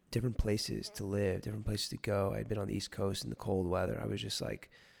 different places to live, different places to go. I'd been on the East Coast in the cold weather. I was just like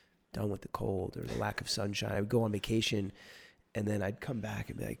done with the cold or the lack of sunshine. I would go on vacation, and then I'd come back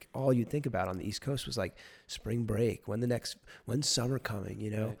and be like, all you'd think about on the East Coast was like spring break. When's summer coming?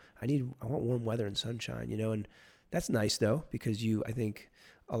 You know, Right. I want warm weather and sunshine, you know, and that's nice though, because I think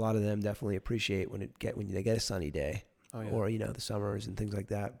a lot of them definitely appreciate when they get a sunny day, Oh, yeah. or, you know, the summers and things like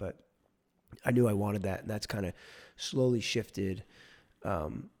that. But I knew I wanted that, and that's kind of slowly shifted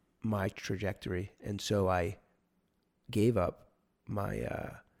my trajectory. And so I gave up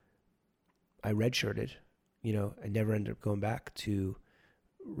I redshirted. You know, I never ended up going back to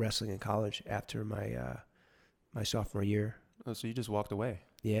wrestling in college after my sophomore year. Oh, so you just walked away.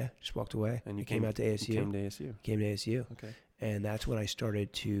 Yeah, just walked away. And you came out to ASU. Came to ASU. Came to ASU. Okay. And that's when I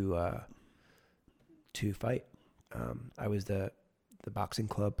started to fight. I was the boxing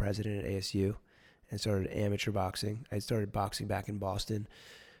club president at ASU, and started amateur boxing. I started boxing back in Boston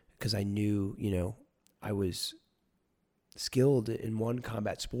because I knew, you know, I was skilled in one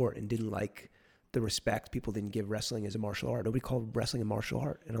combat sport and didn't like the respect. People didn't give wrestling as a martial art. Nobody called wrestling a martial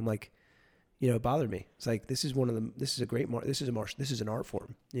art. And I'm like, you know, it bothered me. It's like, this is an art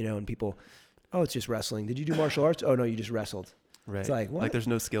form, you know, and people oh, it's just wrestling. Did you do martial arts? Oh no, you just wrestled. Right. It's like, what? Like there's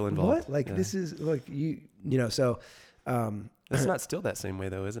no skill involved. What? Like Yeah. this is like you know. So It's not still that same way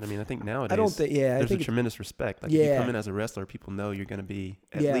though, is it? I mean, I think nowadays I don't think. Yeah, I there's a think tremendous respect. Like if you Yeah. come in as a wrestler, people know you're going to be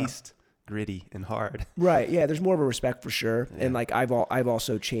at Yeah. least gritty and hard. right. Yeah, there's more of a respect for sure. Yeah. And like I've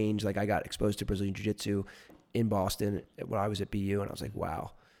also changed. Like I got exposed to Brazilian Jiu-Jitsu in Boston when I was at BU, and I was like,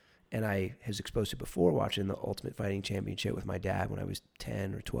 wow. And I was exposed to before watching the Ultimate Fighting Championship with my dad when I was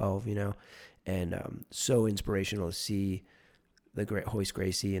 10 or 12, you know, and so inspirational to see the great Hoist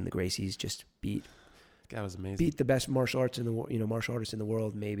Gracie and the Gracies just beat That was amazing. the best martial artists in the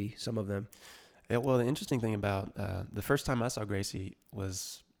world, maybe some of them. Yeah, well, the interesting thing about the first time I saw Gracie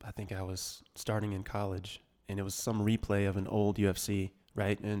was, I think I was starting in college, and it was some replay of an old UFC,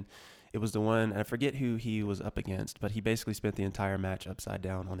 right? And it was the one, I forget who he was up against, but he basically spent the entire match upside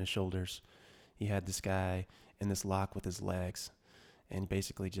down on his shoulders. He had this guy in this lock with his legs, and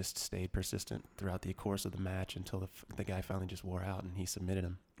basically just stayed persistent throughout the course of the match until the guy finally just wore out and he submitted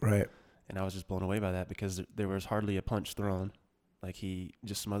him. Right. And I was just blown away by that because there was hardly a punch thrown. Like he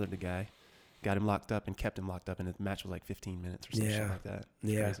just smothered the guy, got him locked up and kept him locked up, and the match was like 15 minutes or something like that.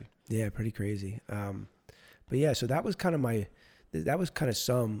 It's crazy. Yeah, pretty crazy. But yeah, so that was kind of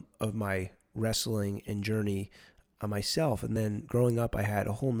some of my wrestling and journey on myself. And then growing up, I had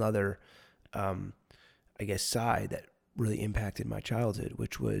a whole nother, I guess, side that really impacted my childhood,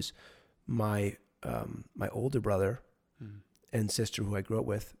 which was my older brother and sister who I grew up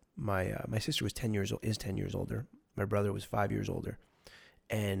with. My sister was 10 years older. My brother was 5 years older.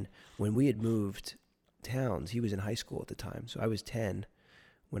 And when we had moved towns, he was in high school at the time. So I was 10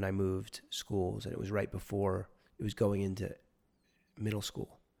 when I moved schools, and it was right before it was going into middle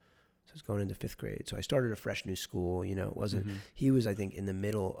school. So I was going into 5th grade. So I started a fresh new school, you know, it wasn't, he was, I think, in the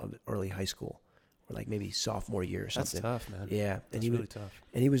middle of early high school, or like maybe sophomore year or something. That's tough, man. Yeah. That's really tough.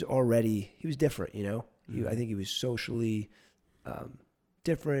 And he was different, you know, I think he was socially,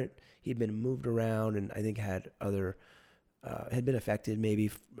 different. He'd been moved around, and I think had been affected,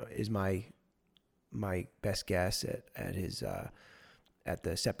 maybe is my best guess at his, at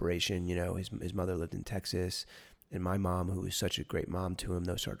the separation. You know, his mother lived in Texas, and my mom, who was such a great mom to him,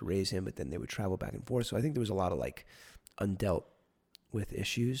 though, started to raise him, but then they would travel back and forth. So I think there was a lot of like undealt with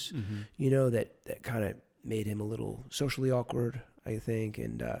issues, you know, that kind of made him a little socially awkward, I think.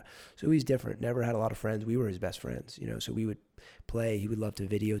 And so he's different, never had a lot of friends. We were his best friends, you know, so we would play. He would love to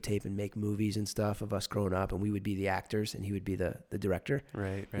videotape and make movies and stuff of us growing up, and we would be the actors and he would be the director.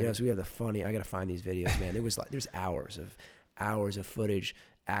 Right. You know, so we have I gotta find these videos, man. It was like there's hours of footage,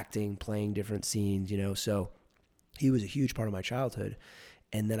 acting, playing different scenes, you know. So he was a huge part of my childhood.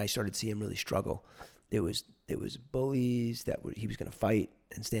 And then I started seeing him really struggle. It was bullies he was going to fight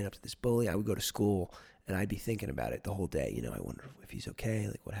and stand up to this bully. I would go to school and I'd be thinking about it the whole day. You know, I wonder if he's okay,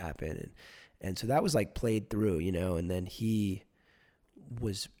 like what happened. And so that was like played through, you know, and then he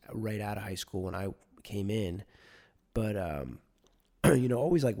was right out of high school when I came in, but, you know,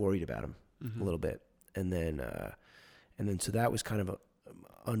 always like worried about him a little bit. And then so that was kind of like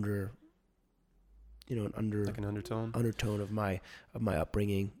an undertone of my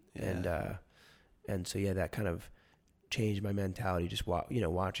upbringing. Yeah. And so, yeah, that kind of changed my mentality, just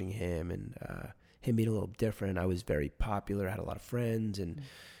watching him and him being a little different. I was very popular, had a lot of friends, and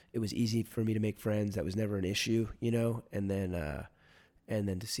it was easy for me to make friends. That was never an issue, you know. And then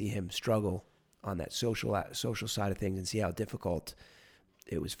to see him struggle on that social side of things and see how difficult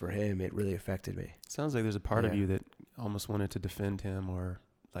it was for him, it really affected me. Sounds like there's a part of you that almost wanted to defend him or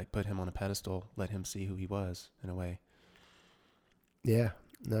like put him on a pedestal, let him see who he was in a way. Yeah,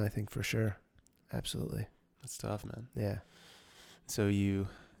 no, I think for sure. Absolutely. That's tough, man. Yeah. So I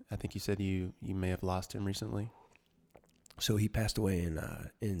think you said you may have lost him recently. So he passed away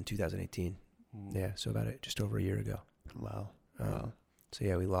in 2018. Yeah. So just over a year ago. Wow. So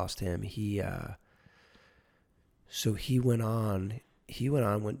yeah, we lost him. He went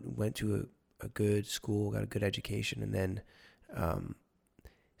to a good school, got a good education, and then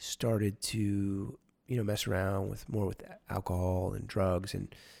started to, you know, mess around with alcohol and drugs,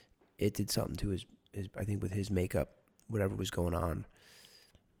 and it did something to his I think with his makeup, whatever was going on,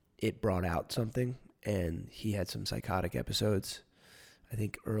 it brought out something, and he had some psychotic episodes, I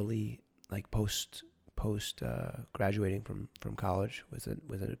think early, like post graduating from college with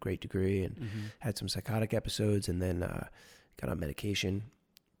a great degree, and had some psychotic episodes, and then got on medication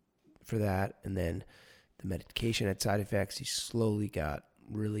for that, and then the medication had side effects. He slowly got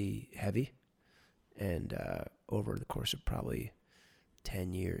really heavy, and over the course of probably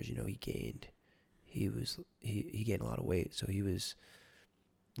 10 years, you know, he gained a lot of weight. So he was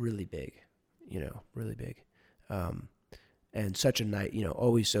really big, you know, really big. and such a nice,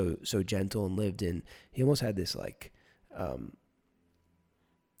 always so gentle, and lived in. He almost had this like, I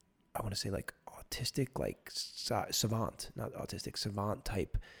want to say like autistic, like savant, not autistic, savant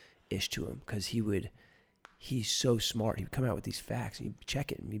type ish to him, because he's so smart. He would come out with these facts, and you'd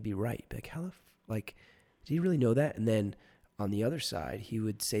check it, and he'd be right. Be like, like, did he really know that? And then on the other side, he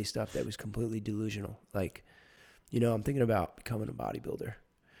would say stuff that was completely delusional. Like, I'm thinking about becoming a bodybuilder.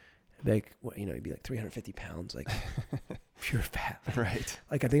 Like, he'd be like 350 pounds, like pure fat. Right.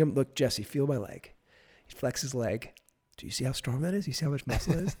 Like, look, Jesse, feel my leg. He flexes his leg. Do you see how strong that is? You see how much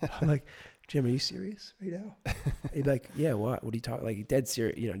muscle that is? I'm like, Jim, are you serious right now? He'd be like, yeah, what are you talking? Like, dead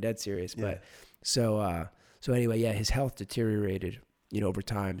serious, dead serious. Yeah. But so anyway, yeah, his health deteriorated, over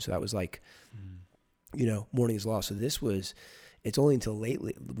time. So that was like, mourning loss. So it's only until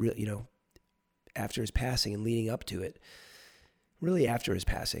lately, after his passing and leading up to it, really after his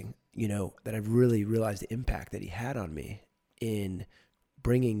passing, that I've really realized the impact that he had on me in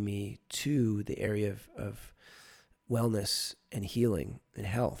bringing me to the area of wellness and healing and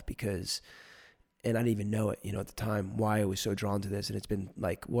health, and I didn't even know it, at the time, why I was so drawn to this. And it's been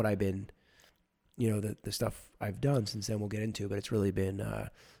like what I've been, the stuff I've done since then we'll get into, but it's really been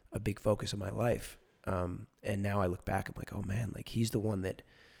a big focus of my life. And now I look back, I'm like, oh man, like he's the one that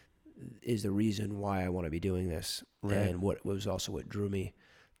is the reason why I want to be doing this. Right. And what was also what drew me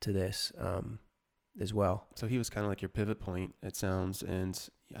to this as well. So he was kind of like your pivot point, it sounds. And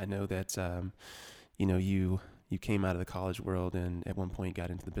I know that, you came out of the college world and at one point got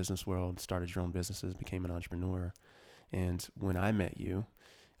into the business world, started your own businesses, became an entrepreneur. And when I met you,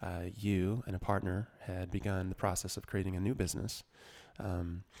 you and a partner had begun the process of creating a new business.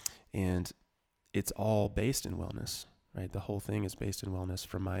 And it's all based in wellness, right? The whole thing is based in wellness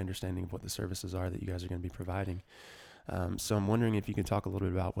from my understanding of what the services are that you guys are going to be providing. So I'm wondering if you can talk a little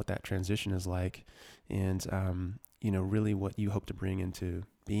bit about what that transition is like and, really what you hope to bring into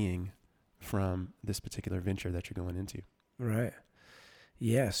being from this particular venture that you're going into. Right.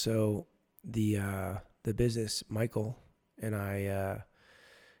 Yeah. So the business Michael and I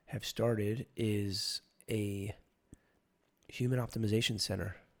have started is a human optimization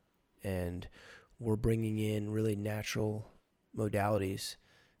center, and we're bringing in really natural modalities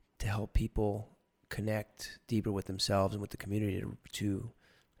to help people connect deeper with themselves and with the community to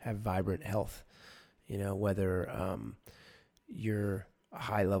have vibrant health. Whether you're a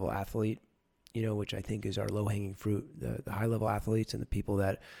high-level athlete, which I think is our low-hanging fruit, the high-level athletes and the people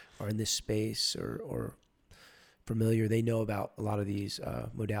that are in this space or familiar, they know about a lot of these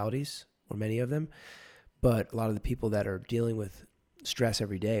modalities, or many of them. But a lot of the people that are dealing with stress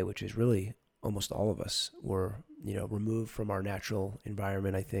every day, which is really almost all of us, were, removed from our natural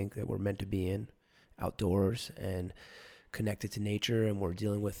environment, I think, that we're meant to be in, outdoors and connected to nature. And we're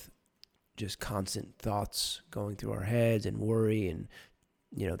dealing with just constant thoughts going through our heads and worry and,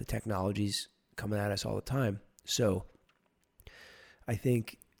 the technologies coming at us all the time. So I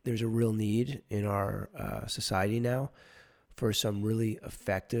think there's a real need in our society now for some really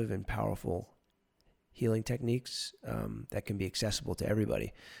effective and powerful healing techniques that can be accessible to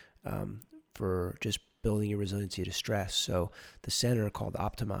everybody for just building your resiliency to stress. So the center called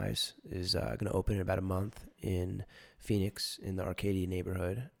Optimize is going to open in about a month in Phoenix in the Arcadia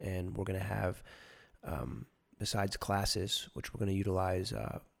neighborhood. And we're going to have, besides classes, which we're going to utilize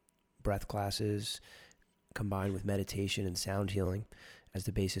breath classes combined with meditation and sound healing as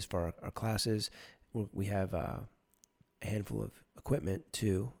the basis for our classes. We have a handful of equipment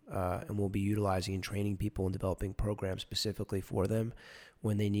too, and we'll be utilizing and training people and developing programs specifically for them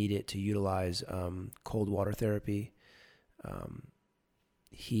when they need it to utilize cold water therapy,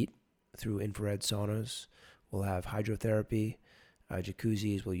 heat through infrared saunas. We'll have hydrotherapy,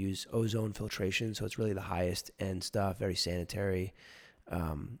 jacuzzis. We'll use ozone filtration, so it's really the highest end stuff, very sanitary.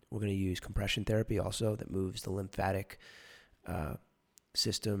 We're going to use compression therapy also that moves the lymphatic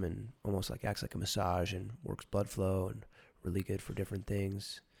system and almost like acts like a massage and works blood flow and really good for different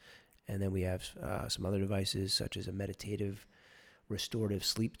things. And then we have some other devices such as a meditative restorative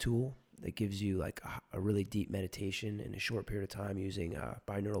sleep tool that gives you like a really deep meditation in a short period of time using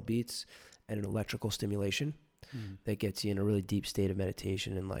binaural beats and an electrical stimulation that gets you in a really deep state of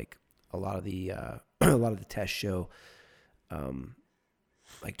meditation. And like a lot of the tests show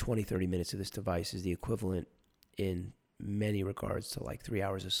like 20-30 minutes of this device is the equivalent in many regards to like 3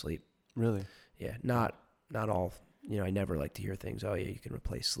 hours of sleep. Really? Yeah. Not all, I never like to hear things, oh yeah, you can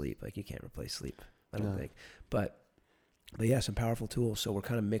replace sleep. Like you can't replace sleep, I don't think. But yeah, some powerful tools. So we're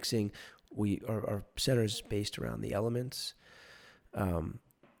kind of mixing, our center is based around the elements.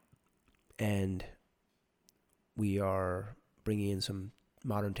 And we are bringing in some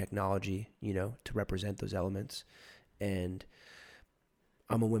modern technology, to represent those elements And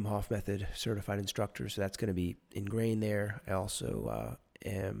I'm a Wim Hof method certified instructor, so that's going to be ingrained there. I also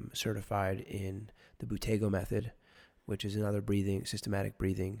am certified in the Buteyko method, which is another systematic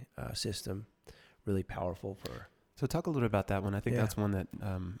breathing system, really powerful for. So talk a little bit about that one. I think that's one that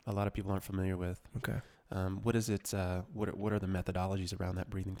a lot of people aren't familiar with. Okay. What is it? What are the methodologies around that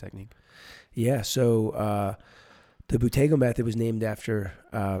breathing technique? Yeah. So the Buteyko method was named after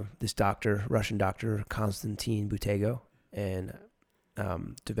this Russian doctor, Konstantin Buteyko, and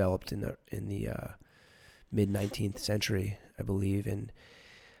developed in the mid 19th century, I believe. And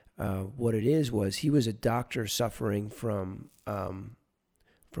what it is was he was a doctor suffering from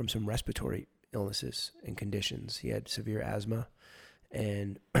some respiratory illnesses and conditions. He had severe asthma,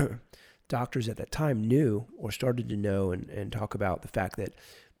 and doctors at that time knew or started to know and talk about the fact that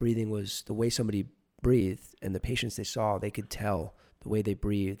breathing was the way somebody breathed, and the patients they saw, they could tell the way they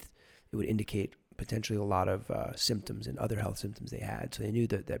breathed. It would indicate potentially a lot of symptoms and other health symptoms they had. So they knew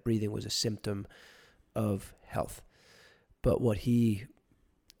that breathing was a symptom of health. But what he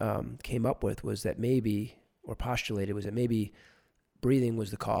came up with was that maybe, or postulated, was that maybe breathing was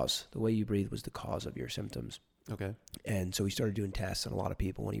the cause. The way you breathe was the cause of your symptoms. Okay. And so he started doing tests on a lot of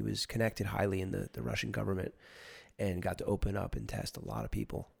people, and he was connected highly in the Russian government and got to open up and test a lot of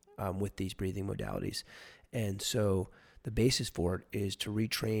people with these breathing modalities. And so the basis for it is to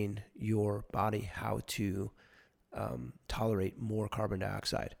retrain your body how to tolerate more carbon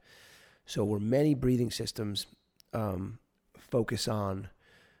dioxide. So where many breathing systems focus on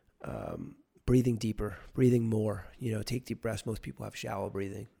breathing deeper, breathing more, take deep breaths. Most people have shallow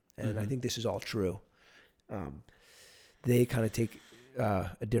breathing. And I think this is all true. They kind of take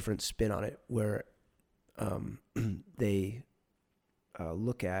a different spin on it, where they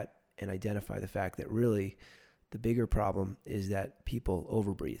look at and identify the fact that really the bigger problem is that people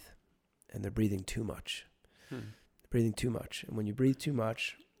overbreathe, and they're breathing too much. They're breathing too much. And when you breathe too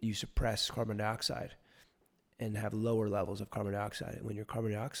much, you suppress carbon dioxide and have lower levels of carbon dioxide. And when your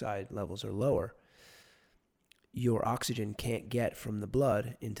carbon dioxide levels are lower, your oxygen can't get from the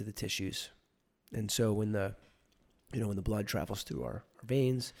blood into the tissues. And so when the blood travels through our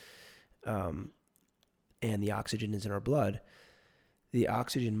veins, and the oxygen is in our blood, the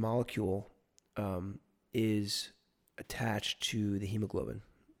oxygen molecule is attached to the hemoglobin.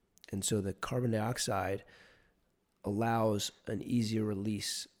 And so the carbon dioxide allows an easier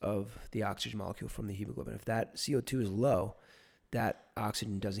release of the oxygen molecule from the hemoglobin. If that CO2 is low, that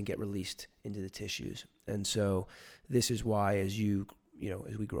oxygen doesn't get released into the tissues. And so this is why as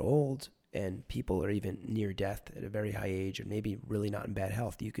we grow old and people are even near death at a very high age and maybe really not in bad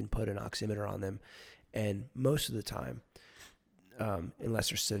health, you can put an oximeter on them. And most of the time, unless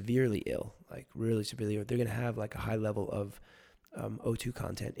they're severely ill, like really severely ill, they're going to have like a high level of O2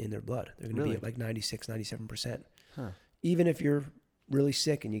 content in their blood. They're going to be at like 96, 97%. Huh. Even if you're really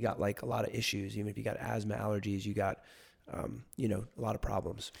sick and you got like a lot of issues, even if you got asthma, allergies, you got, a lot of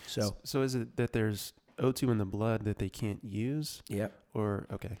problems. So is it that there's O2 in the blood that they can't use? Yep. Or,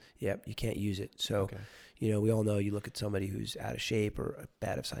 okay. Yep, you can't use it. So, we all know, you look at somebody who's out of shape or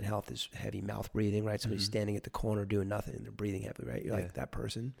bad of sign health is heavy mouth breathing, right? Somebody's standing at the corner doing nothing and they're breathing heavily, right? You're like, that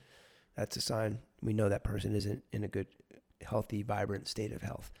person, that's a sign. We know that person isn't in a good, healthy, vibrant state of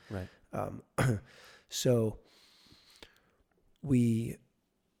health. Right. So what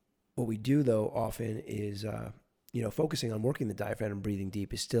we do though often is, focusing on working the diaphragm and breathing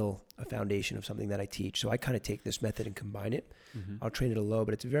deep is still a foundation of something that I teach. So I kind of take this method and combine it. I'll train it a low,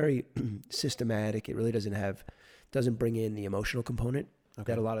 but it's very systematic. It really doesn't bring in the emotional component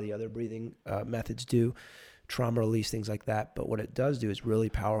that a lot of the other breathing methods do, trauma release, things like that. But what it does do is really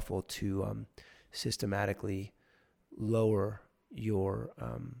powerful to systematically lower your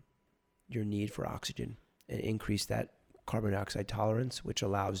need for oxygen and increase that carbon dioxide tolerance, which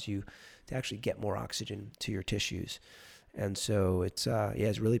allows you to actually get more oxygen to your tissues. And so it's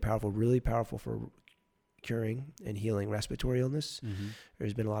really powerful for curing and healing respiratory illness.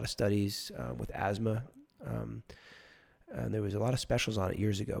 There's been a lot of studies with asthma, and there was a lot of specials on it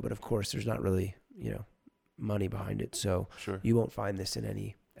years ago, but of course there's not really, money behind it. So you won't find this in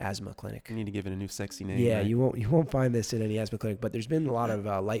any asthma clinic. You need to give it a new sexy name. Yeah, right? you won't find this in any asthma clinic, but there's been a lot of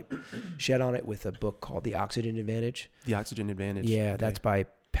light shed on it with a book called The Oxygen Advantage. The Oxygen Advantage. Yeah, that's by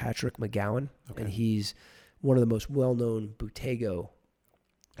Patrick McGowan, and he's one of the most well-known Buteyko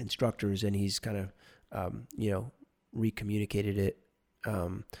instructors, and he's kind of, recommunicated it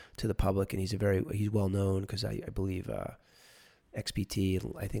to the public, and he's well-known because I believe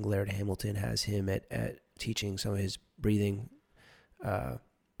XPT, I think Laird Hamilton has him at teaching some of his breathing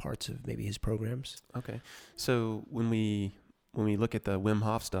parts of maybe his programs. Okay. So when we look at the Wim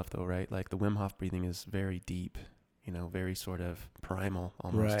Hof stuff though, right? Like the Wim Hof breathing is very deep. very sort of primal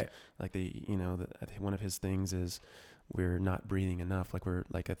almost. Right. Like I think one of his things is we're not breathing enough.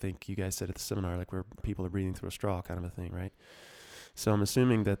 I think you guys said at the seminar, where people are breathing through a straw kind of a thing, right? So I'm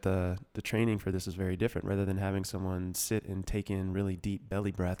assuming that the training for this is very different. Rather than having someone sit and take in really deep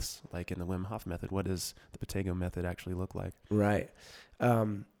belly breaths, like in the Wim Hof method, what does the Buteyko method actually look like? Right.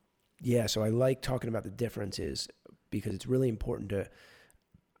 Yeah, so I like talking about the differences because it's really important to,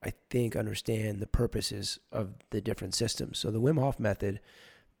 I think, understand the purposes of the different systems. So the Wim Hof method,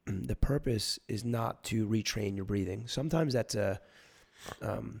 the purpose is not to retrain your breathing. Sometimes that's a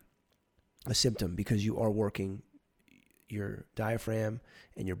symptom because you are working your diaphragm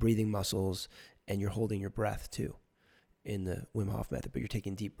and your breathing muscles and you're holding your breath too in the Wim Hof method, but you're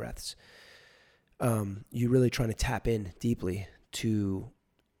taking deep breaths. You're really trying to tap in deeply to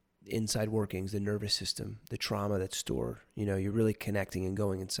inside workings, the nervous system, the trauma that's stored. You're really connecting and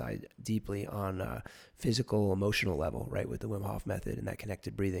going inside deeply on a physical, emotional level, right, with the Wim Hof method and that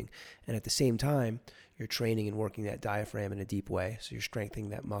connected breathing. And at the same time, you're training and working that diaphragm in a deep way. So you're strengthening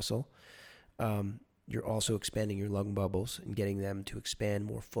that muscle. You're also expanding your lung bubbles and getting them to expand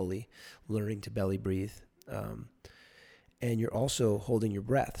more fully, learning to belly breathe. And you're also holding your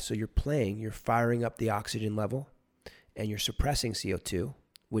breath. So you're firing up the oxygen level and you're suppressing CO2,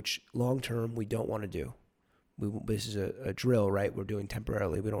 which long-term we don't want to do. This is a drill, right? We're doing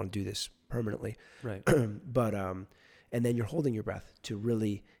temporarily. We don't want to do this permanently. Right. But, and then you're holding your breath to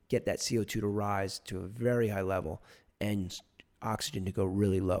really get that CO2 to rise to a very high level and oxygen to go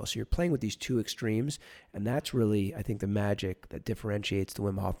really low. So you're playing with these two extremes, and that's really, I think, the magic that differentiates the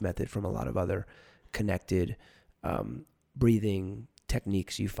Wim Hof method from a lot of other connected breathing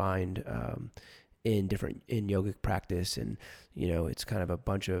techniques you find in yogic practice. And it's kind of a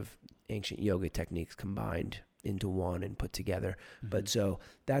bunch of ancient yoga techniques combined into one and put together. Mm-hmm. But so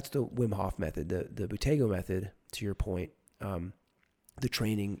that's the Wim Hof method. The Buteyko method, to your point, the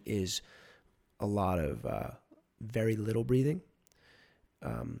training is a lot of very little breathing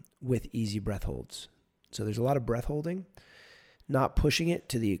with easy breath holds. So there's a lot of breath holding, not pushing it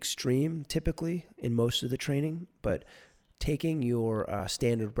to the extreme typically in most of the training, but taking your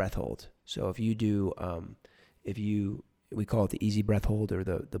standard breath hold. So if you do, we call it the easy breath hold or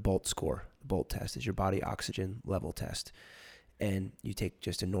the BOLT score. The BOLT test is your body oxygen level test. And you take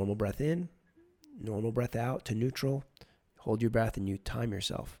just a normal breath in, normal breath out to neutral, hold your breath, and you time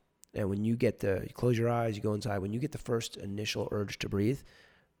yourself. And when you close your eyes, you go inside. When you get the first initial urge to breathe,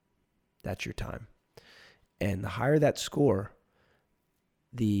 that's your time. And the higher that score,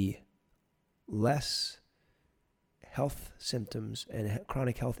 the less health symptoms and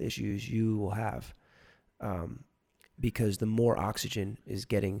chronic health issues you will have, because the more oxygen is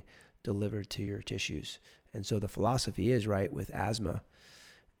getting delivered to your tissues. And so the philosophy is, right, with asthma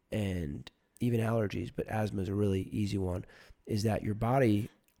and even allergies, but asthma is a really easy one, is that your body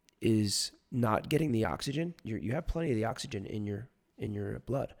is not getting the oxygen. You have plenty of the oxygen in your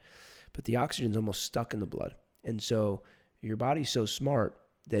blood, but the oxygen's almost stuck in the blood. And so your body's so smart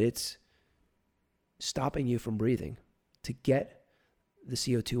that it's stopping you from breathing to get the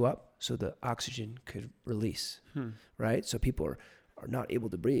CO2 up so the oxygen could release, right? So people are not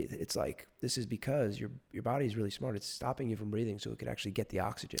able to breathe. It's like, this is because your body is really smart. It's stopping you from breathing so it could actually get the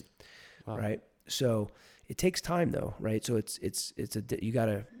oxygen, wow. Right? So it takes time though, right? So you got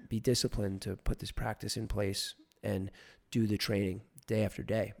to be disciplined to put this practice in place and do the training day after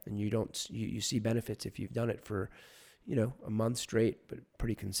day. And you see benefits if you've done it for, a month straight, but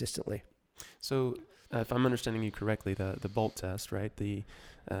pretty consistently. So if I'm understanding you correctly, the BOLT test, right?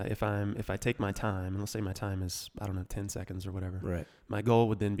 If I take my time, and let's say my time is, 10 seconds or whatever. Right. My goal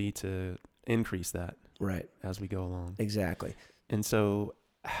would then be to increase that. Right. As we go along. Exactly. And so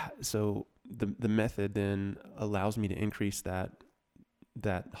the method then allows me to increase that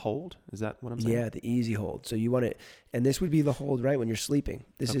hold. Is that what I'm saying? Yeah, the easy hold. So you want it, and this would be the hold, right, when you're sleeping.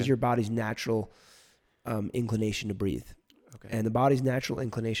 This is your body's natural inclination to breathe. Okay. And the body's natural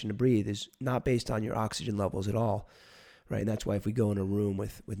inclination to breathe is not based on your oxygen levels at all, right? And that's why if we go in a room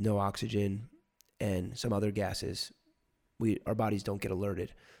with no oxygen and some other gases, our bodies don't get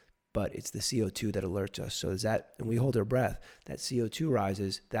alerted. But it's the CO2 that alerts us. So when we hold our breath, that CO2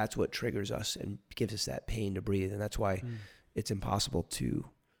 rises, that's what triggers us and gives us that pain to breathe. And that's why it's impossible to,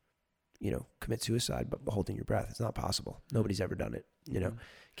 commit suicide by holding your breath. It's not possible. Nobody's ever done it,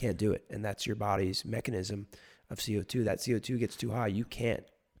 can't do it. And that's your body's mechanism of CO2. That CO2 gets too high. You can't,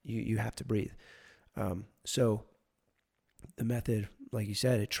 you have to breathe. So the method, like you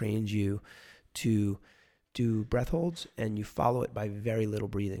said, it trains you to do breath holds and you follow it by very little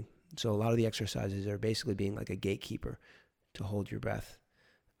breathing. So a lot of the exercises are basically being like a gatekeeper to hold your breath,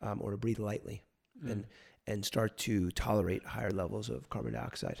 or to breathe lightly. And and start to tolerate higher levels of carbon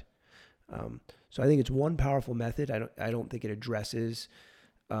dioxide. So I think it's one powerful method. I don't think it addresses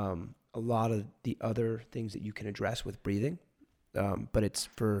a lot of the other things that you can address with breathing, but it's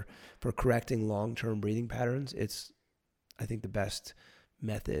for correcting long-term breathing patterns. It's, I think, the best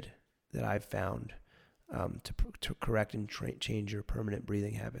method that I've found to correct and change your permanent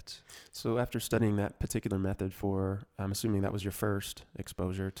breathing habits. So after studying that particular method I'm assuming that was your first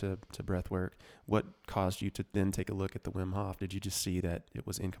exposure to breath work, what caused you to then take a look at the Wim Hof? Did you just see that it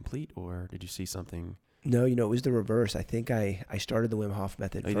was incomplete, or did you see something? No, it was the reverse. I think I started the Wim Hof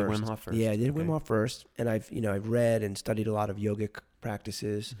method first. You did Wim Hof first? Yeah, I did Wim Hof first, and I've read and studied a lot of yogic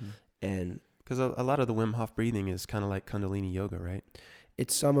practices, and because a lot of the Wim Hof breathing is kind of like Kundalini yoga, right?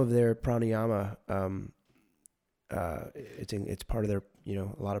 It's some of their pranayama. It's part of their,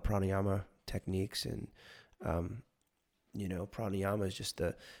 a lot of pranayama techniques, and, pranayama is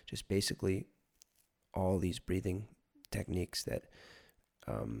just basically all these breathing techniques that,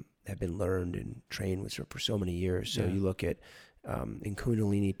 have been learned and trained with for so many years. So you look at, in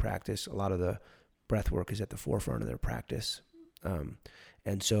Kundalini practice, a lot of the breath work is at the forefront of their practice.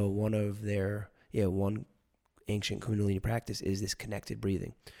 And so one ancient Kundalini practice is this connected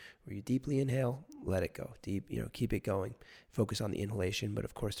breathing, where you deeply inhale, let it go. Keep it going. Focus on the inhalation. But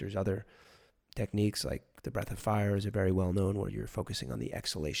of course, there's other techniques like the breath of fire is a very well known, where you're focusing on the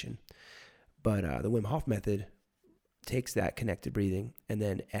exhalation. But the Wim Hof method takes that connected breathing and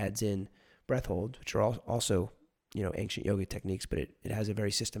then adds in breath holds, which are also ancient yoga techniques, but it has a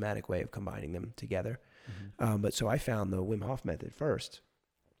very systematic way of combining them together. But so I found the Wim Hof method first,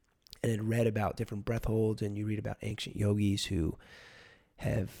 and had read about different breath holds, and you read about ancient yogis who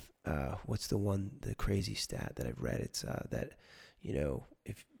have, what's the crazy stat that I've read? It's that,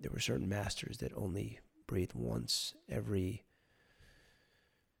 if there were certain masters that only breathed once every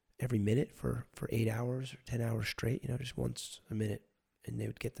minute for 8 hours or 10 hours straight, just once a minute, and they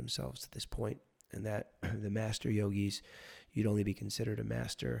would get themselves to this point, and that the master yogis, you'd only be considered a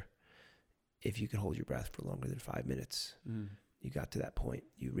master if you could hold your breath for longer than 5 minutes. You got to that point,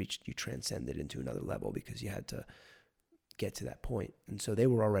 you transcended into another level because you had to get to that point. And so they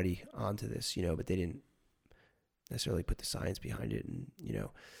were already onto this, but they didn't necessarily put the science behind it and,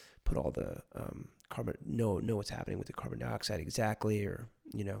 put all the know what's happening with the carbon dioxide exactly, or,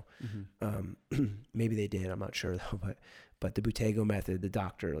 maybe they did, I'm not sure though, but the Buteyko method, the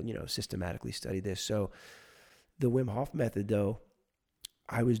doctor, systematically studied this. So the Wim Hof method though,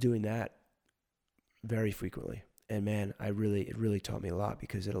 I was doing that very frequently. And man, it really taught me a lot,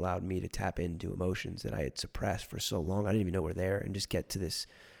 because it allowed me to tap into emotions that I had suppressed for so long. I didn't even know were there, and just get to this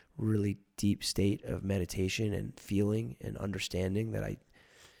really deep state of meditation and feeling and understanding that I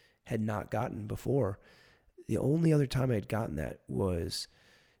had not gotten before. The only other time I had gotten that was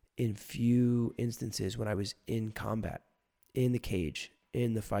in few instances when I was in combat, in the cage,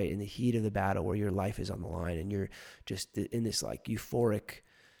 in the fight, in the heat of the battle, where your life is on the line and you're just in this like euphoric,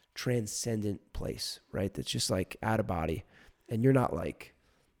 transcendent place, right? That's just like out of body, and you're not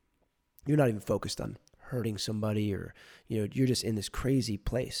even focused on hurting somebody, or you're just in this crazy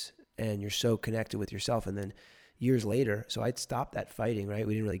place, and you're so connected with yourself. And then years later, so I'd stopped that fighting, right?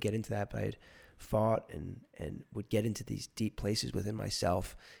 We didn't really get into that, but I'd fought and would get into these deep places within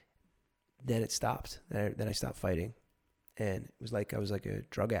myself. Then it stopped. Then I stopped fighting, and it was like I was like a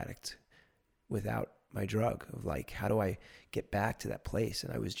drug addict without my drug, of like, how do I get back to that place?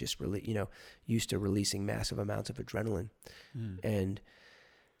 And I was just really, used to releasing massive amounts of adrenaline. And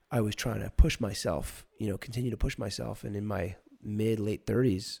I was trying to push myself, continue to push myself. And in my late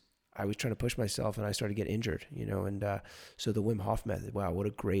 30s, I was trying to push myself, and I started to get injured, and so the Wim Hof method, wow, what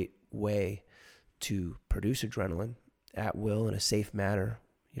a great way to produce adrenaline at will in a safe manner.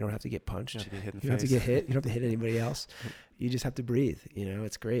 You don't have to get punched. You don't have to get hit. You don't have to hit anybody else. You just have to breathe.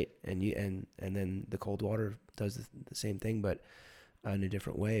 It's great. And and then the cold water does the same thing, but in a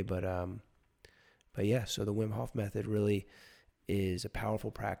different way. But yeah. So the Wim Hof method really is a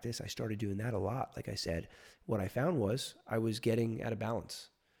powerful practice. I started doing that a lot. Like I said, what I found was I was getting out of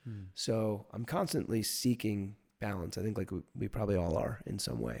balance. So I'm constantly seeking balance. I think like we probably all are in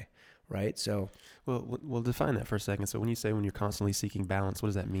some way. Right. So, we'll define that for a second. So when you're constantly seeking balance, what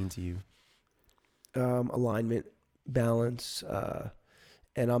does that mean to you? Alignment, balance.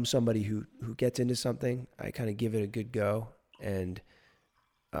 And I'm somebody who gets into something. I kind of give it a good go, and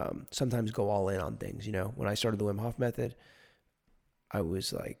sometimes go all in on things. When I started the Wim Hof method, I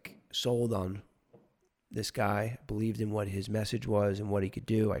was like sold on this guy, believed in what his message was and what he could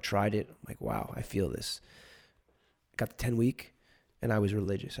do. I tried it. I'm like, wow, I feel this. Got the 10-week. And I was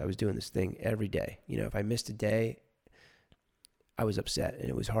religious. I was doing this thing every day. If I missed a day, I was upset, and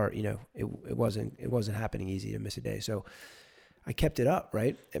it was hard. It wasn't happening easy to miss a day. So I kept it up,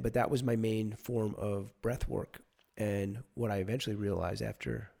 right? But that was my main form of breath work. And what I eventually realized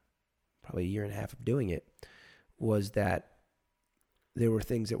after probably a year and a half of doing it was that there were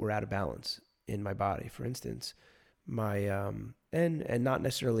things that were out of balance in my body. For instance, my and not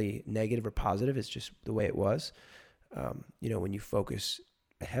necessarily negative or positive, it's just the way it was. When you focus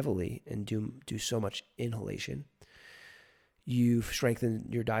heavily and do so much inhalation, you strengthen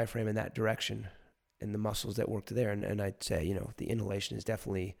your diaphragm in that direction and the muscles that work there. And I'd say, the inhalation is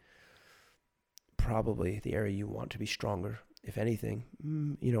definitely probably the area you want to be stronger, if anything,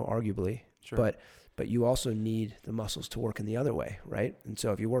 arguably. Sure. But you also need the muscles to work in the other way, right? And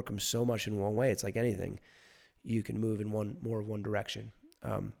so if you work them so much in one way, it's like anything, you can move in more of one direction.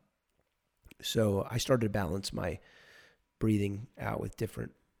 So I started to balance my breathing out with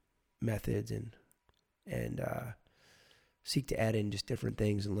different methods and seek to add in just different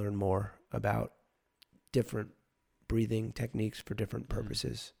things and learn more about different breathing techniques for different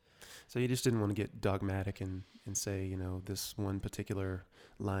purposes. So you just didn't want to get dogmatic and say, this one particular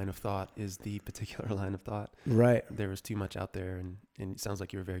line of thought is the particular line of thought. Right. There was too much out there, and it sounds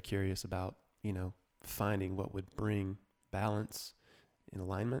like you were very curious about, finding what would bring balance and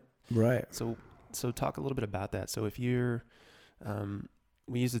alignment. Right. So talk a little bit about that. So if you're,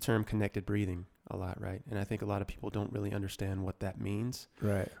 we use the term connected breathing a lot, right? And I think a lot of people don't really understand what that means.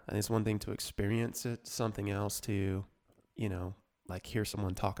 Right. And it's one thing to experience it, something else to, like hear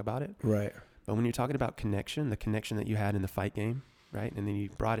someone talk about it. Right. But when you're talking about connection, the connection that you had in the fight game, right? And then you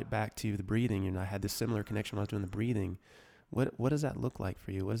brought it back to the breathing, and I had this similar connection when I was doing the breathing. What does that look like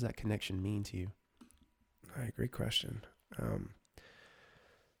for you? What does that connection mean to you? All right, great question.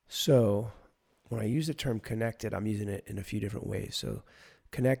 So when I use the term connected, I'm using it in a few different ways. So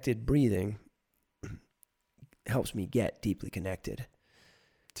connected breathing helps me get deeply connected.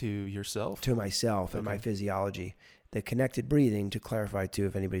 To yourself? To myself and my physiology. The connected breathing, to clarify too,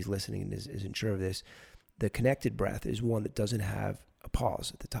 if anybody's listening and isn't sure of this, the connected breath is one that doesn't have a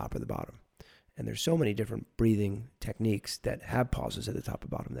pause at the top or the bottom. And there's so many different breathing techniques that have pauses at the top and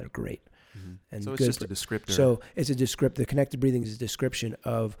bottom that are great. Mm-hmm. And so it's just a descriptor. So it's a the connected breathing is a description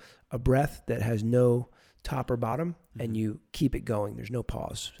of a breath that has no top or bottom, and you keep it going. There's no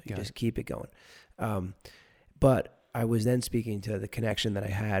pause. You just keep it going. But I was then speaking to the connection that I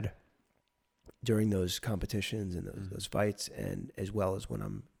had during those competitions and those fights, and as well as when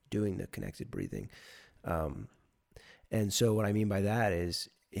I'm doing the connected breathing. And so what I mean by that is,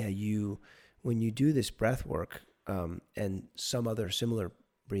 when you do this breath work and some other similar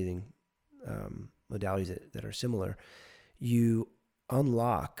breathing modalities that are similar, you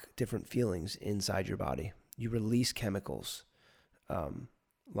unlock different feelings inside your body. You release chemicals,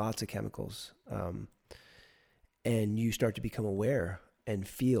 lots of chemicals, and you start to become aware and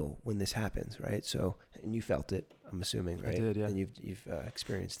feel when this happens, right? So, and you felt it, I'm assuming, right? I did, yeah. And you've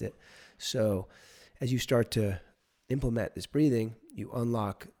experienced it. So as you start to implement this breathing, you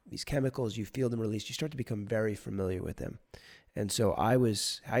unlock these chemicals, you feel them released, you start to become very familiar with them. And so I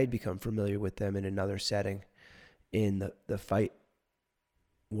had become familiar with them in another setting in the fight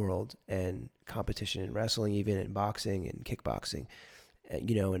world and competition in wrestling, even in boxing and kickboxing.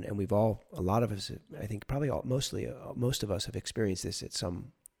 And we've all, a lot of us, I think probably most of us have experienced this at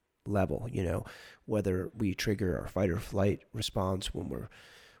some level, whether we trigger our fight or flight response when we're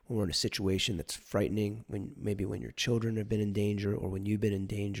in a situation that's frightening, when your children have been in danger, or when you've been in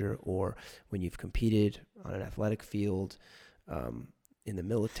danger, or when you've competed on an athletic field, in the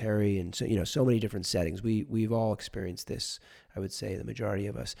military, and so many different settings. We've all experienced this, I would say, the majority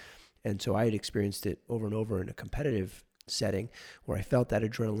of us. And so I had experienced it over and over in a competitive setting where I felt that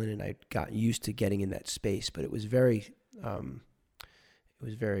adrenaline and I got used to getting in that space, but it was very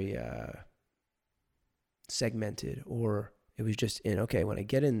segmented, or it was just when I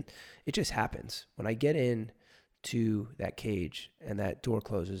get in, it just happens. When I get in to that cage and that door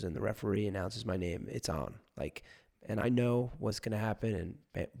closes and the referee announces my name, it's on, and I know what's going to happen,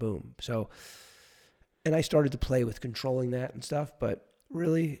 and boom. So, and I started to play with controlling that and stuff, but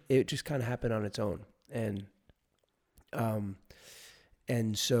really it just kind of happened on its own. And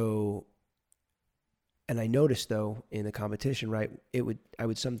I noticed though in the competition, right, I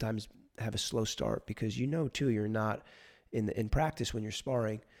would sometimes have a slow start because too, you're not in practice when you're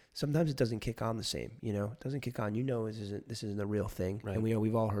sparring. Sometimes it doesn't kick on the same, it doesn't kick on, this isn't the real thing. Right. And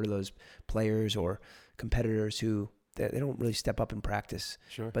we've all heard of those players or competitors who they don't really step up in practice,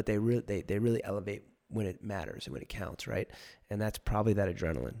 sure, but they really elevate when it matters and when it counts. Right. And that's probably that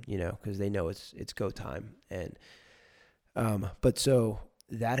adrenaline, because they know it's go time. And, but so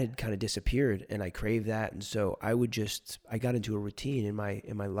that had kind of disappeared, and I craved that. And so I got into a routine in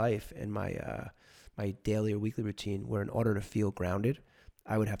my life, and my daily or weekly routine, where in order to feel grounded,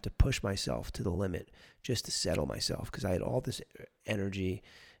 I would have to push myself to the limit just to settle myself, because I had all this energy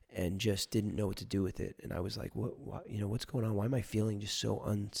and just didn't know what to do with it. And I was like, what, what's going on? Why am I feeling just so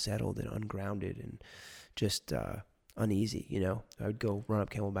unsettled and ungrounded and just uneasy? I would go run up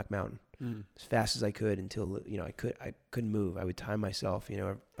Camelback Mountain as fast as I could until, I couldn't move. I would time myself,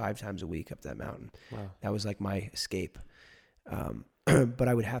 5 times a week up that mountain. Wow. That was like my escape. But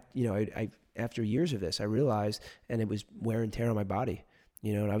I would have, I after years of this, I realized, and it was wear and tear on my body,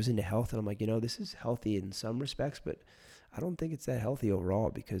 and I was into health, and I'm like, this is healthy in some respects, but I don't think it's that healthy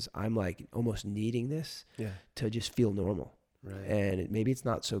overall, because I'm like almost needing this to just feel normal. Right. And maybe it's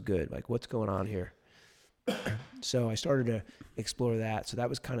not so good. Like, what's going on here? So I started to explore that. So that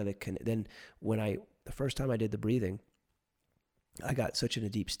was kind of then the first time I did the breathing, I got such in a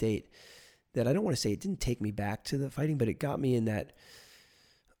deep state that I don't want to say it didn't take me back to the fighting, but it got me in that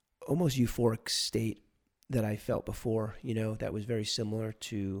almost euphoric state that I felt before, that was very similar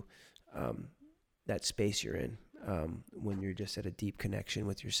to that space you're in when you're just at a deep connection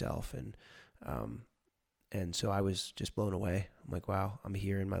with yourself. And so I was just blown away. I'm like, wow, I'm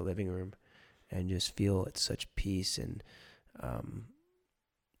here in my living room and just feel at such peace. And,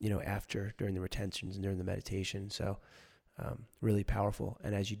 during the retentions and during the meditation. So really powerful.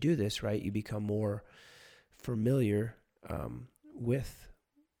 And as you do this, right, you become more familiar with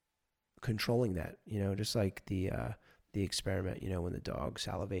controlling that, just like the experiment, when the dog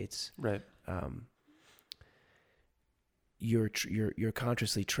salivates, right. You're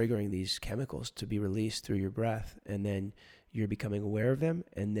consciously triggering these chemicals to be released through your breath, and then you're becoming aware of them,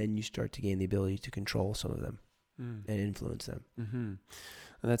 and then you start to gain the ability to control some of them and influence them. Mm-hmm.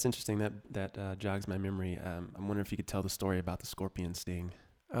 Well, that's interesting. That jogs my memory. I'm wondering if you could tell the story about the scorpion sting.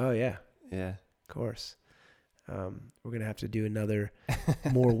 Oh yeah, yeah, of course. We're gonna have to do another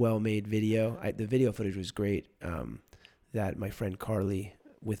more well-made video. The video footage was great. That my friend Carly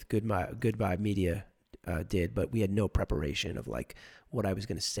with Good Vibe Media did, but we had no preparation of like what I was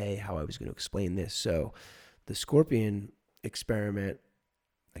going to say, how I was going to explain this. So the scorpion experiment,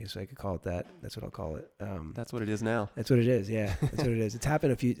 I guess I could call it that. That's what I'll call it. That's what it is now. That's what it is. Yeah, that's what it is. It's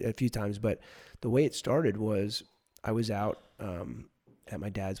happened a few times, but the way it started was I was out at my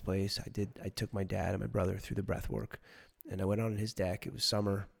dad's place. I took my dad and my brother through the breath work, and I went on his deck. It was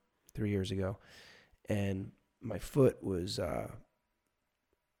summer 3 years ago, and my foot was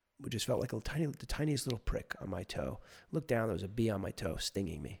just felt like the tiniest little prick on my toe. Looked down, there was a bee on my toe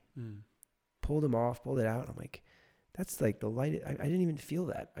stinging me. Pulled it out. I'm like, that's like the light. I didn't even feel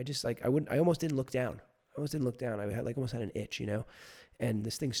that. I just like, I almost didn't look down. I had almost had an itch, and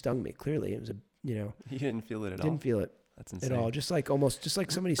this thing stung me. Clearly it was you didn't feel it at all. Didn't feel it. That's insane. At all. Just like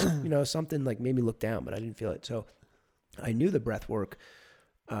somebody, something like made me look down, but I didn't feel it. So I knew the breath work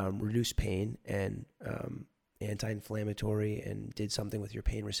reduced pain and anti-inflammatory and did something with your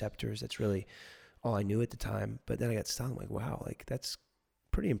pain receptors. That's really all I knew at the time. But then I got stung. I'm like, wow, like that's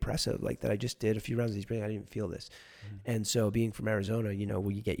pretty impressive. Like that I just did a few rounds of these breathing. I didn't feel this. And so being from Arizona,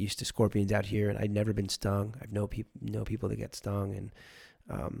 we get used to scorpions out here, and I'd never been stung. I've know people that get stung, and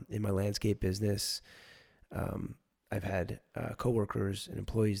in my landscape business, I've had coworkers and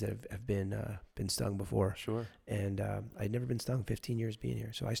employees that have been stung before. Sure. And I'd never been stung. 15 years being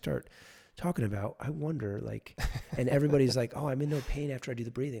here, so I start talking about, I wonder, like, and everybody's like, oh, I'm in no pain after I do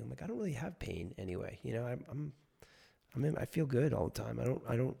the breathing. I'm like, I don't really have pain anyway. I feel good all the time.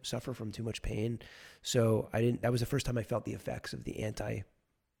 I don't suffer from too much pain. So that was the first time I felt the effects of the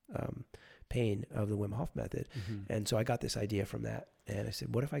pain of the Wim Hof method. And so I got this idea from that. And I said,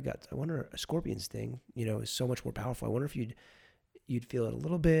 I wonder a scorpion sting, is so much more powerful. I wonder if you'd feel it a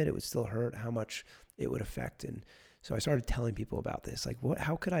little bit, it would still hurt, how much it would affect. And so I started telling people about this, like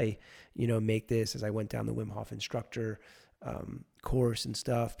how could I, make this, as I went down the Wim Hof instructor course and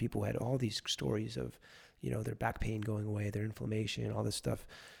stuff. People had all these stories of, their back pain going away, their inflammation, all this stuff,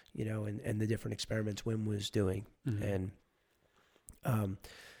 and the different experiments Wim was doing. And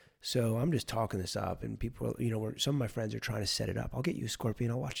so I'm just talking this up, and people, some of my friends are trying to set it up. I'll get you a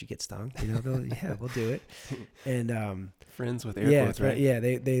scorpion. I'll watch you get stung. Yeah, we'll do it. And friends with air quotes, right? Yeah,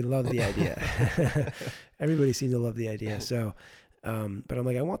 they love the idea. Everybody seems to love the idea. So, but I'm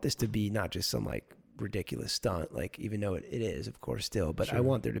like, I want this to be not just some like ridiculous stunt, like even though it is, of course, still. But sure. I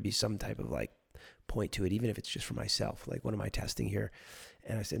want there to be some type of like point to it, even if it's just for myself. Like, what am I testing here?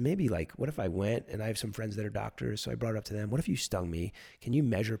 And I said, maybe like, what if I went, and I have some friends that are doctors, so I brought it up to them. What if you stung me? Can you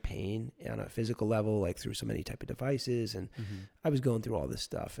measure pain on a physical level, like through so many type of devices? And I was going through all this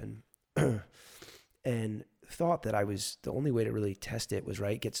stuff, and and thought that the only way to really test it was,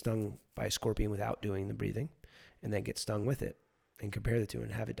 right, get stung by a scorpion without doing the breathing, and then get stung with it and compare the two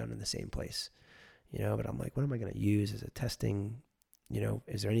and have it done in the same place, but I'm like, what am I going to use as a testing?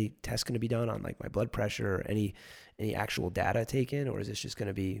 Is there any test going to be done on like my blood pressure or any actual data taken, or is this just going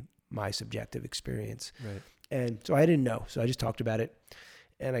to be my subjective experience? Right. And so I didn't know. So I just talked about it,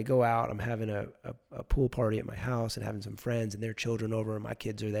 and I go out, I'm having a pool party at my house and having some friends and their children over, and my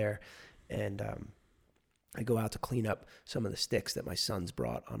kids are there. And, I go out to clean up some of the sticks that my sons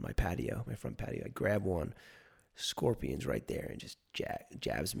brought on my patio, my front patio. I grab one, scorpion's right there, and just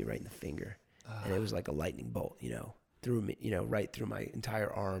jabs me right in the finger. And it was like a lightning bolt, through me, right through my entire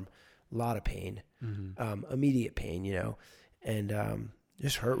arm. A lot of pain, immediate pain, and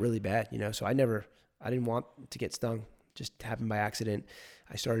just hurt really bad, So I didn't want to get stung. Just happened by accident.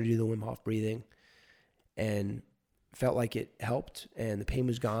 I started to do the Wim Hof breathing, and felt like it helped, and the pain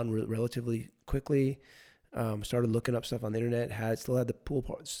was gone relatively quickly. Started looking up stuff on the internet. Still had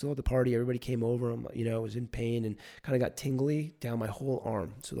the party. Everybody came over. Was in pain and kind of got tingly down my whole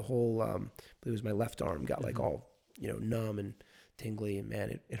arm. So the whole, it was my left arm, got like all, numb and tingly, and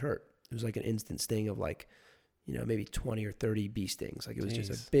man, it hurt. It was like an instant sting of like, maybe 20 or 30 bee stings. Like it was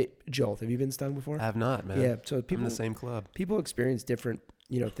just a bit jolt. Have you been stung before? I have not, man. Yeah. So people I'm in the same club. People experience different,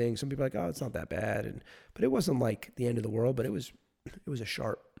 things. Some people are like, oh, it's not that bad. But it wasn't like the end of the world, but it was a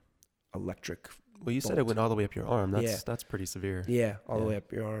sharp electric. Well, you said it went all the way up your arm. That's pretty severe. Yeah, all the way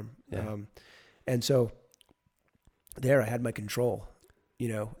up your arm. Yeah. And so there I had my control,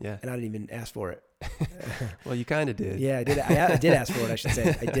 Yeah. and I didn't even ask for it. Well, you kind of did. Yeah, I did. I did ask for it, I should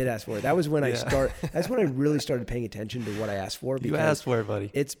say. I did ask for it. That was when that's when I really started paying attention to what I asked for. You asked for it,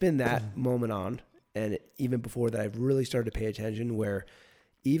 buddy. It's been that moment on, and even before that, I've really started to pay attention where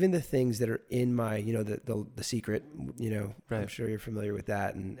even the things that are in my, the secret, right. I'm sure you're familiar with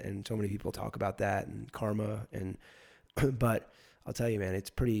that. And so many people talk about that and karma. But I'll tell you, man,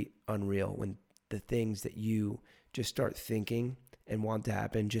 it's pretty unreal when the things that you just start thinking and want to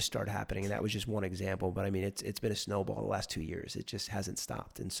happen just start happening. And that was just one example. But I mean, it's been a snowball the last 2 years. It just hasn't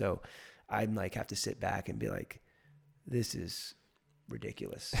stopped. And so I'm like, have to sit back and be like, this is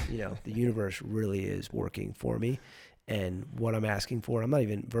ridiculous. The universe really is working for me. And what I'm asking for, I'm not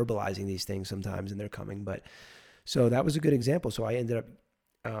even verbalizing these things sometimes, and they're coming. But so that was a good example. So I ended up,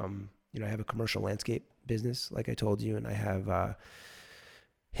 I have a commercial landscape business, like I told you, and I have a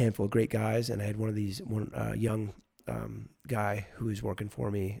handful of great guys. And I had one young guy who was working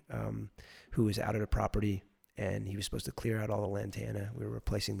for me, who was out at a property, and he was supposed to clear out all the lantana. We were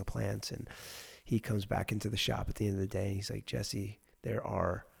replacing the plants, and he comes back into the shop at the end of the day. And he's like, Jesse, there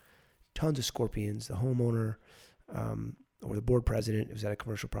are tons of scorpions. The homeowner, or the board president, it was at a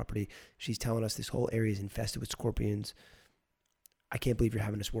commercial property, she's telling us this whole area is infested with scorpions. I can't believe you're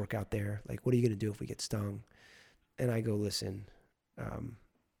having us work out there. Like, what are you going to do if we get stung? And I go, listen, I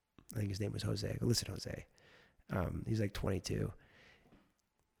think his name was Jose. I go, listen, Jose. He's like 22.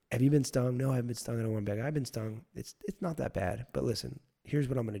 Have you been stung? No, I haven't been stung. I don't want to beg. I've been stung. It's not that bad. But listen, here's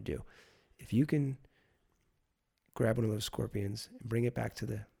what I'm going to do. If you can grab one of those scorpions and bring it back to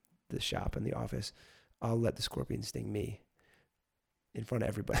the shop and the office, I'll let the scorpion sting me in front of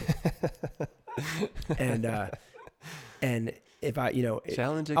everybody. and if I,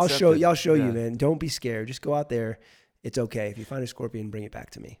 challenge accepted. I'll show you, man. Don't be scared. Just go out there. It's okay. If you find a scorpion, bring it back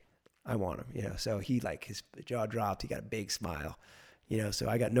to me. I want him, So he, like, his jaw dropped. He got a big smile, so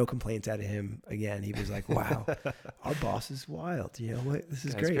I got no complaints out of him. Again, he was like, wow, our boss is wild. This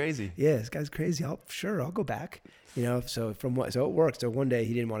is great. Crazy. Yeah, this guy's crazy. I'll go back, so it worked. So one day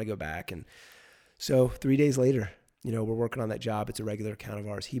he didn't want to go back. And so 3 days later, we're working on that job. It's a regular account of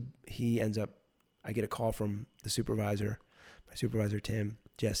ours. He ends up, I get a call from the supervisor, my supervisor, Tim,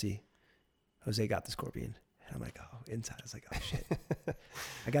 Jesse, Jose got the scorpion. And I'm like, oh, inside. I was like, oh shit,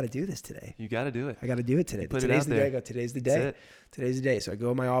 I got to do this today. You got to do it. I got to do it today. Today's the day. I go, today's the day. Today's the day. So I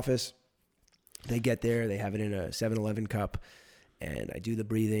go in my office. They get there. They have it in a 7-Eleven cup, and I do the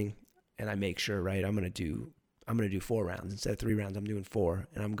breathing, and I make sure, right, I'm going to do 4 rounds instead of 3 rounds. I'm doing 4,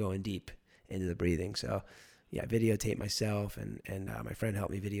 and I'm going deep into the breathing. So yeah, I videotape myself, and my friend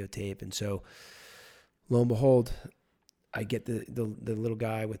helped me videotape. And so lo and behold, I get the little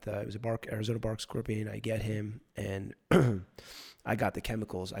guy with it was a Arizona bark scorpion. I get him, and I got the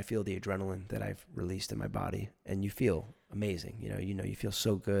chemicals. I feel the adrenaline that I've released in my body, and you feel amazing. You feel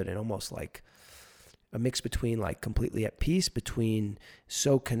so good, and almost like a mix between like completely at peace, between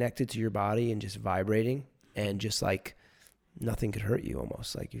so connected to your body and just vibrating, and just like nothing could hurt you.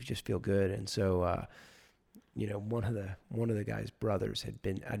 Almost like you just feel good. And so, one of the guy's brothers had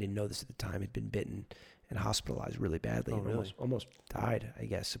been, I didn't know this at the time, had been bitten. and hospitalized really badly. Oh, And really? almost died, I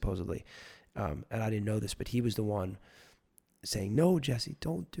guess, supposedly. And I didn't know this, but he was the one saying, "No, Jesse,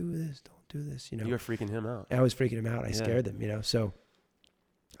 don't do this. Don't do this." You know, You were freaking him out. I was freaking him out. I Yeah. scared them, you know. So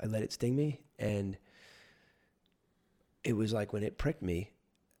I let it sting me, and it was like when it pricked me,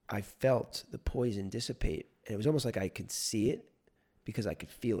 I felt the poison dissipate, and it was almost like I could see it because I could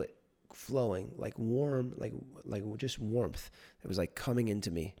feel it flowing, like warm, like just warmth that was like coming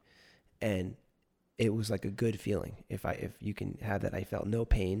into me, and it was like a good feeling. If you can have that, I felt no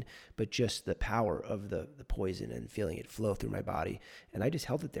pain, but just the power of the poison and feeling it flow through my body, and I just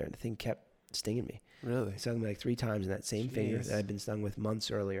held it there, and the thing kept stinging me. Really? It stung me like 3 times in that same finger that I'd been stung with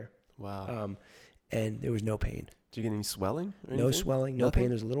months earlier. Wow. And there was no pain. Did you get any swelling? Or No anything? swelling, no Nothing? pain.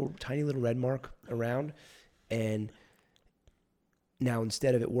 There's a tiny little red mark around. And now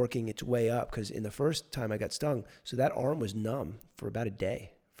instead of it working its way up, because in the first time I got stung, so that arm was numb for about a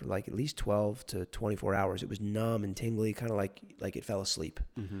day, for like at least 12 to 24 hours. It was numb and tingly, kind of like it fell asleep.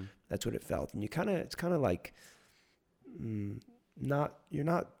 Mm-hmm. That's what it felt. And it's kind of like, you're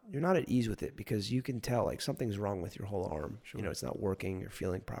not at ease with it, because you can tell like something's wrong with your whole arm. Sure. You know, it's not working or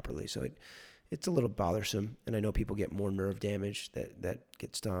feeling properly. So it's a little bothersome. And I know people get more nerve damage that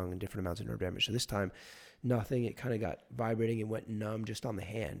get stung, and different amounts of nerve damage. So this time, nothing. It kind of got vibrating and went numb just on the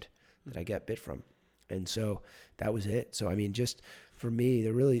hand that I got bit from. And so that was it. So, I mean, just for me,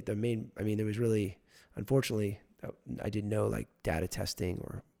 there was really, unfortunately, I didn't know like data testing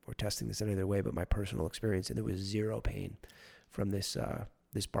or testing this any other way, but my personal experience, and there was zero pain from this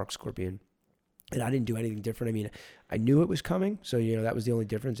bark scorpion. And I didn't do anything different. I mean, I knew it was coming. So, you know, that was the only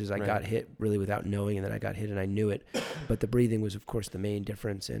difference, is I got hit really without knowing, and then I got hit and I knew it. But the breathing was, of course, the main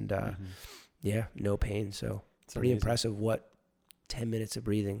difference. And yeah, no pain. So It's pretty amazing. impressive what 10 minutes of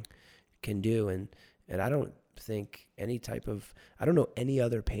breathing can do. And I don't think I don't know any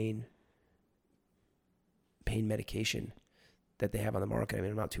other pain medication that they have on the market. I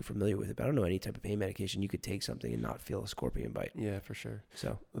mean, I'm not too familiar with it, but I don't know any type of pain medication you could take something and not feel a scorpion bite. Yeah, for sure.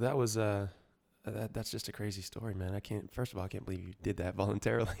 So Well, that was that's just a crazy story, man. First of all, I can't believe you did that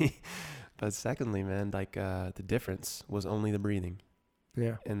voluntarily. But secondly, man, like the difference was only the breathing.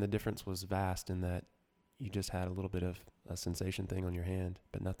 yeah, And the difference was vast in that you just had a little bit of a sensation thing on your hand,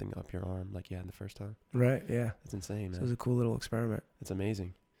 but nothing up your arm like you had the first time. right, yeah. It's insane, So it man. was a cool little experiment. It's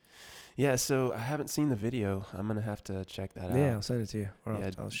amazing. Yeah, so I haven't seen the video. I'm going to have to check that Yeah, out. I'll send it to you, or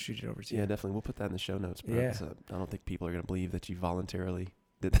Yeah. I'll shoot it over to you. Yeah, definitely. We'll put that in the show notes, bro. Yeah. So I don't think people are going to believe that you voluntarily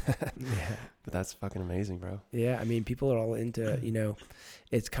did that. Yeah. But that's fucking amazing, bro. Yeah, I mean, people are all into, you know,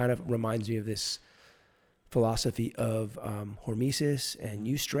 it's kind of reminds me of this philosophy of hormesis and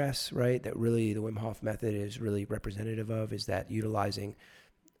eustress, right? That really the Wim Hof method is really representative of, is that utilizing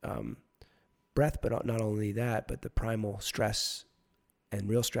breath, but not only that, but the primal stress and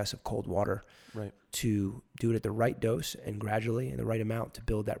real stress of cold water, Right. to do it at the right dose and gradually in the right amount to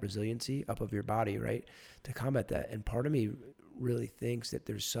build that resiliency up of your body, right? To combat that. And part of me really thinks that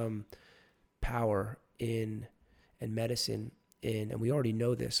there's some power in and medicine in, and we already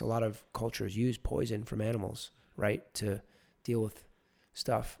know this, a lot of cultures use poison from animals, right, to deal with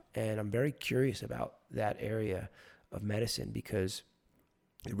stuff. And I'm very curious about that area of medicine, because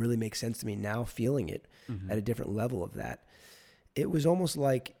it really makes sense to me now, feeling it Mm-hmm. at a different level of that. It was almost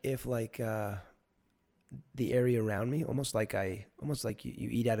like if the area around me, almost like you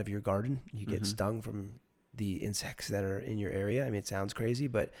eat out of your garden, you get Mhm. stung from the insects that are in your area. I mean, it sounds crazy,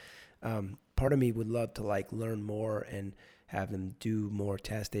 but part of me would love to like learn more and have them do more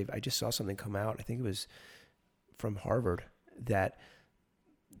tests. I just saw something come out, I think it was from Harvard, that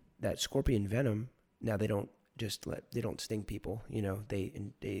scorpion venom, now they don't sting people, you know,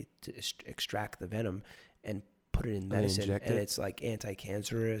 they extract the venom and put it in And they medicine, inject and it? it's like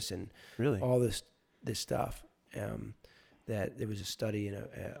anti-cancerous and Really? all this stuff. That there was a study in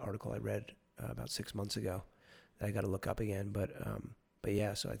an article I read about 6 months ago that I got to look up again. But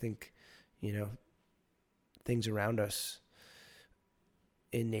yeah, so I think, you know, things around us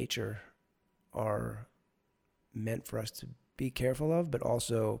in nature are meant for us to be careful of, but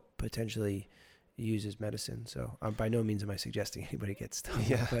also potentially use as medicine. So by no means am I suggesting anybody gets stung.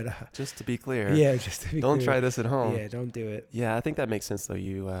 Yeah. But Just to be clear. yeah, just to be Don't clear. try this at home. Yeah, don't do it. Yeah, I think that makes sense, though.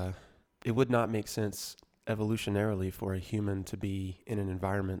 It would not make sense evolutionarily for a human to be in an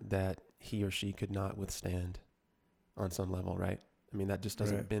environment that he or she could not withstand on some level, right? I mean, that just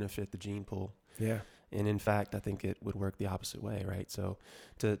doesn't Right. benefit the gene pool. Yeah. And in fact, I think it would work the opposite way, right? So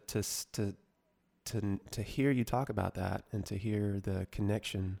to hear you talk about that, and to hear the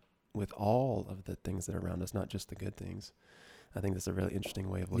connection with all of the things that are around us, not just the good things, I think that's a really interesting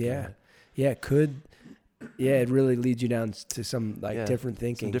way of looking at it. Yeah, it really leads you down to some Yeah, different Some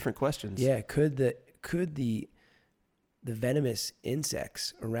thinking. different questions. Yeah, could could the venomous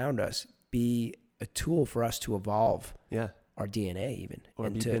insects around us be a tool for us to evolve Yeah. our DNA even? Or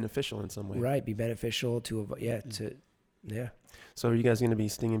and be to, beneficial in some way. right, be beneficial to, yeah. So are you guys going to be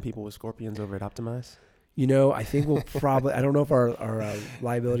stinging people with scorpions over at Optimize? You know, I think we'll probably, I don't know if our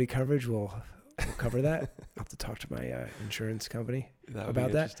liability coverage will cover that. I'll have to talk to my insurance company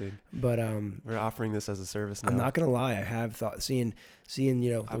about that. But we're offering this as a service now. I'm not going to lie. I have thought, seeing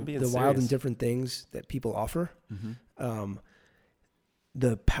the wild and different things that people offer. Mm-hmm.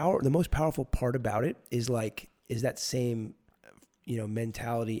 The most powerful part about it is that same,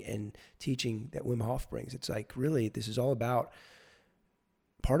 mentality and teaching that Wim Hof brings. It's like, really, this is all about,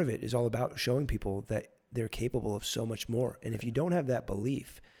 part of it is all about showing people that they're capable of so much more. And if you don't have that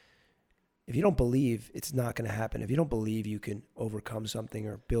belief, if you don't believe, it's not going to happen. If you don't believe you can overcome something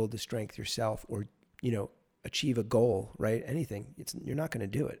or build the strength yourself or, achieve a goal, right? Anything, you're not going to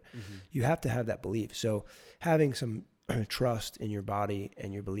do it. Mm-hmm. You have to have that belief. So having some trust in your body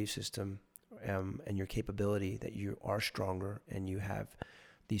and your belief system, and your capability that you are stronger and you have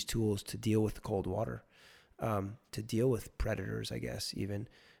these tools to deal with cold water, to deal with predators, I guess, even,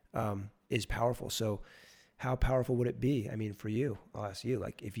 is powerful. So how powerful would it be? I mean, for you, I'll ask you,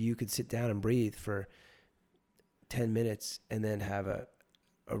 like, if you could sit down and breathe for 10 minutes and then have a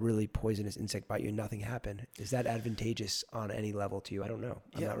really poisonous insect bite you and nothing happen, is that advantageous on any level to you? I don't know.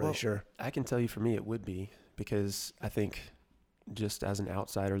 I'm not really sure. I can tell you for me, it would be, because I think just as an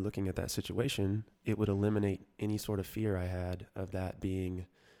outsider looking at that situation, it would eliminate any sort of fear I had of that being,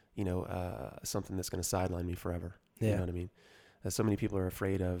 something that's going to sideline me forever. Yeah. You know what I mean? As so many people are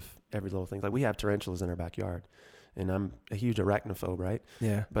afraid of every little thing. Like, we have tarantulas in our backyard, and I'm a huge arachnophobe, right?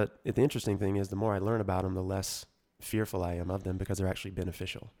 Yeah. But the interesting thing is, the more I learn about them, the less fearful I am of them, because they're actually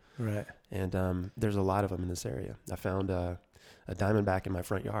beneficial. Right. And there's a lot of them in this area. I found a diamondback in my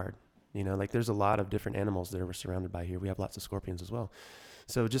front yard. There's a lot of different animals that we're surrounded by here. We have lots of scorpions as well.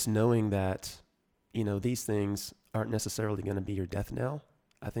 So just knowing that, these things aren't necessarily going to be your death knell,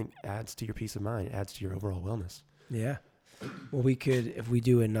 I think adds to your peace of mind, adds to your overall wellness. Yeah. Well, we could, if we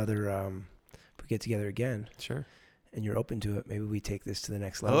do another, if we get together again. Sure. And you're open to it, maybe we take this to the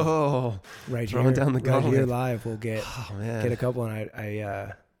next level. Oh, right throwing here, down the gauntlet. Right here live, we'll get a couple, and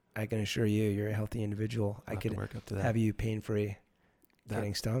I can assure you, you're a healthy individual. I could work up to that. Have you pain-free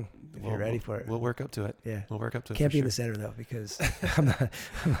getting stung if you're ready for it. We'll work up to it. Yeah, we'll work up to it. Can't be in the center though, because I'm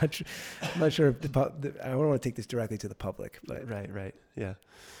not sure if I don't want to take this directly to the public. But right, yeah.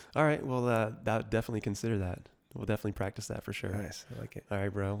 All right, well, definitely consider that. We'll definitely practice that for sure. Nice, I like it. All right,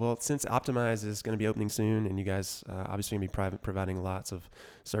 bro. Well, since Optimize is going to be opening soon, and you guys obviously going to be providing lots of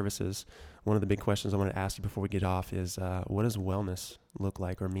services, one of the big questions I want to ask you before we get off is, what does wellness look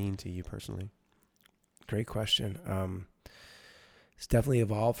like or mean to you personally? Great question. It's definitely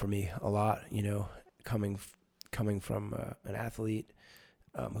evolved for me a lot. Coming from an athlete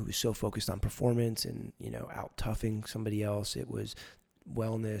who was so focused on performance and out toughing somebody else, it was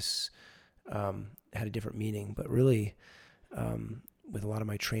wellness. Had a different meaning, but really, with a lot of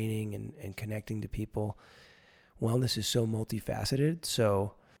my training and connecting to people, wellness is so multifaceted.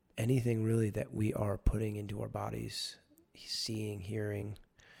 So anything really that we are putting into our bodies, seeing, hearing,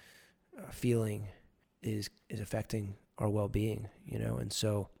 feeling, is affecting our well-being, and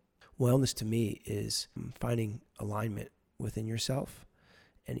so wellness to me is finding alignment within yourself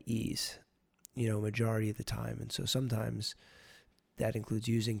and ease, majority of the time. And so sometimes that includes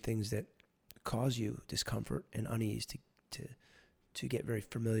using things that cause you discomfort and unease to get very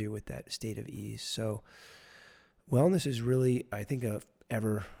familiar with that state of ease. So wellness is really, I think, a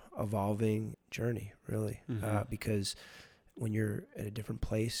ever evolving journey, really, because when you're at a different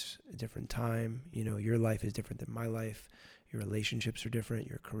place, a different time, your life is different than my life. Your relationships are different.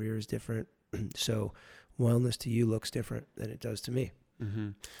 Your career is different. So wellness to you looks different than it does to me. Mm-hmm.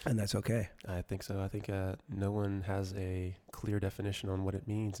 And that's okay. I think so. I think no one has a clear definition on what it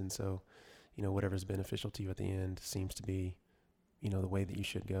means. And so, whatever's beneficial to you at the end seems to be, the way that you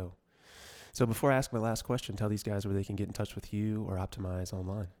should go. So before I ask my last question, tell these guys where they can get in touch with you or Optimize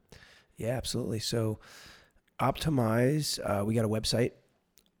online. Yeah, absolutely. So Optimize, we got a website,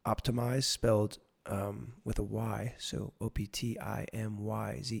 Optimize, spelled with a Y, so OPTIMYZE.me.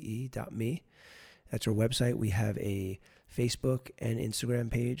 That's our website. We have a Facebook and Instagram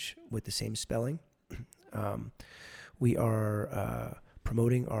page with the same spelling. We are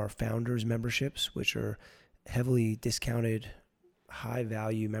promoting our founders memberships, which are heavily discounted, high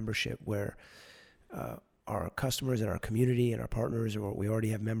value membership where our customers and our community and our partners, or we already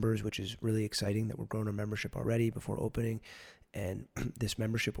have members, which is really exciting that we're growing our membership already before opening. And this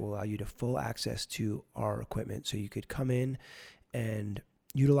membership will allow you to full access to our equipment. So you could come in and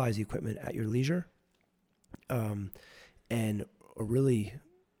utilize the equipment at your leisure. And a really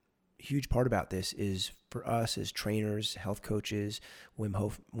huge part about this is for us as trainers, health coaches, Wim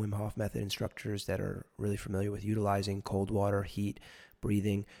Hof method instructors that are really familiar with utilizing cold water, heat,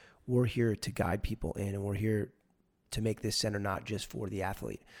 breathing. We're here to guide people in, and we're here to make this center not just for the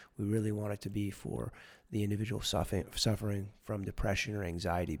athlete. We really want it to be for the individual suffering from depression or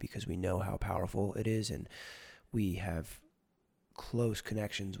anxiety, because we know how powerful it is, and we have close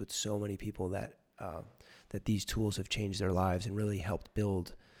connections with so many people that these tools have changed their lives and really helped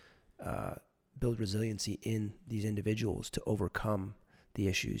build resiliency in these individuals to overcome the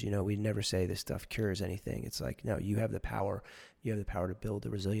issues. We never say this stuff cures anything. It's like, no, you have the power. You have the power to build the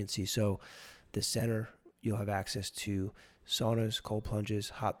resiliency. So the center, you'll have access to saunas, cold plunges,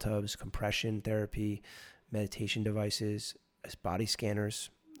 hot tubs, compression therapy, meditation devices, body scanners.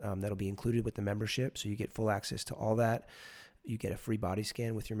 That'll be included with the membership. So you get full access to all that. You get a free body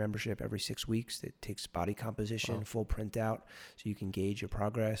scan with your membership every 6 weeks that takes body composition, full printout, so you can gauge your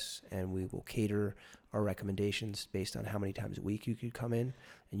progress, and we will cater our recommendations based on how many times a week you could come in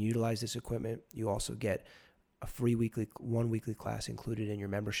and utilize this equipment. You also get a free one weekly class included in your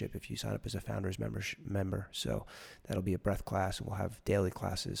membership if you sign up as a founder's member. So that'll be a breath class, and we'll have daily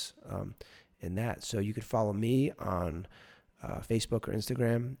classes in that. So you could follow me on Facebook or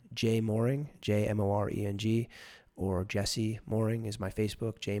Instagram, Jay Moring, JMORENG, or Jesse Moring is my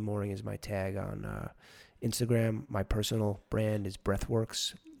Facebook. Jay Moring is my tag on Instagram. My personal brand is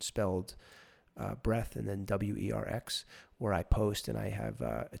Breathworks, spelled breath and then WERX, where I post, and I have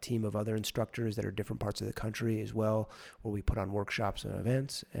a team of other instructors that are different parts of the country as well, where we put on workshops and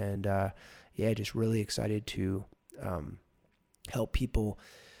events. And just really excited to help people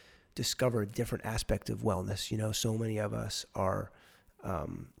discover a different aspect of wellness. So many of us are,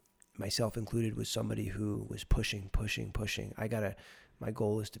 myself included, was somebody who was pushing. My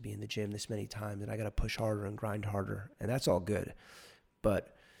goal is to be in the gym this many times, and I got to push harder and grind harder, and that's all good.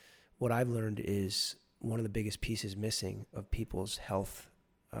 But what I've learned is one of the biggest pieces missing of people's health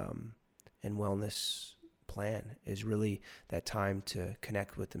and wellness plan is really that time to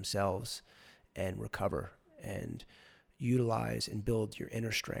connect with themselves and recover and utilize and build your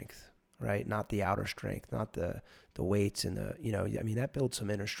inner strength, right? Not the outer strength, not the weights and that builds some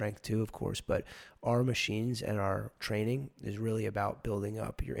inner strength too, of course, but our machines and our training is really about building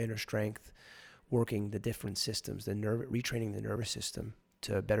up your inner strength, working the different systems, retraining the nervous system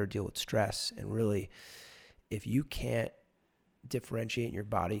to better deal with stress. And really, if you can't differentiate your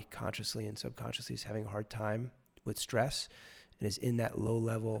body consciously and subconsciously is having a hard time with stress and is in that low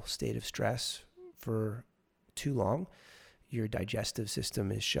level state of stress for too long, your digestive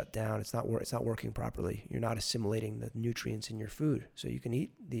system is shut down. It's not working properly. You're not assimilating the nutrients in your food. So you can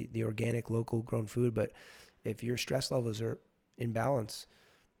eat the organic, local grown food, but if your stress levels are in balance,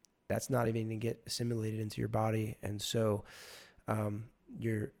 that's not even going to get assimilated into your body. And so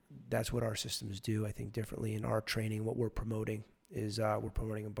that's what our systems do, I think, differently in our training. What we're promoting is we're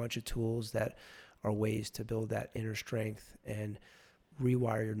promoting a bunch of tools that are ways to build that inner strength and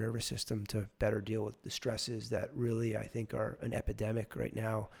rewire your nervous system to better deal with the stresses that really, I think, are an epidemic right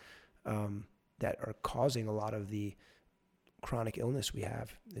now, that are causing a lot of the chronic illness we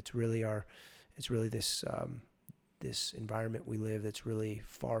have. It's really this environment we live that's really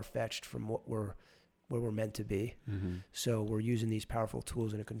far-fetched from where we're meant to be. Mm-hmm. So we're using these powerful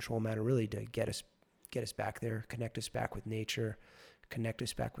tools in a control manner really to get us back there, connect us back with nature, connect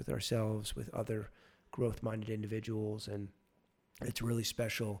us back with ourselves, with other growth-minded individuals. And it's really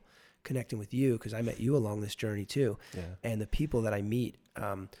special connecting with you, because I met you along this journey too. Yeah. And the people that I meet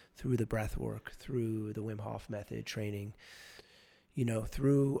through the breath work, through the Wim Hof method training,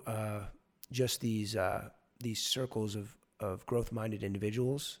 through just these circles of growth-minded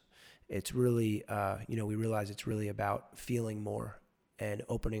individuals, it's really, we realize it's really about feeling more and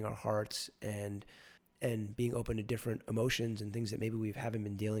opening our hearts and being open to different emotions and things that maybe we haven't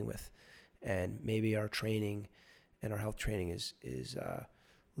been dealing with. And maybe our training and our health training is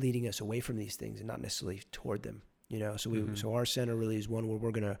leading us away from these things and not necessarily toward them. So our center really is one where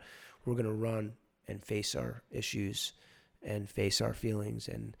we're gonna run and face our issues and face our feelings.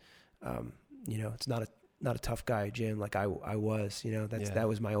 And it's not a tough guy gym like I was. That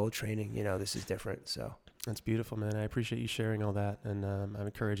was my old training. This is different. So that's beautiful, man. I appreciate you sharing all that, and I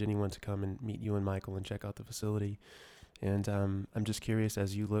encourage anyone to come and meet you and Michael and check out the facility. And I'm just curious,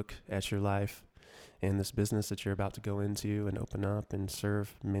 as you look at your life and this business that you're about to go into and open up and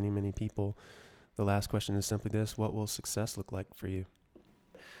serve many, many people, the last question is simply this: what will success look like for you?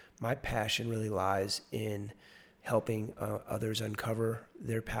 My passion really lies in helping others uncover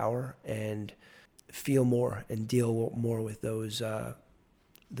their power and feel more and deal more with those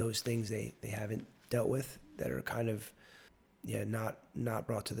things they haven't dealt with, that are kind of, not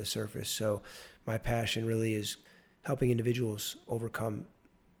brought to the surface. So my passion really is helping individuals overcome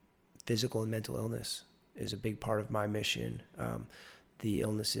physical and mental illness is a big part of my mission. The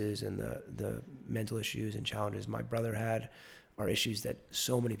illnesses and the mental issues and challenges my brother had are issues that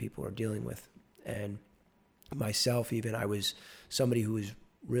so many people are dealing with. And myself, even, I was somebody who was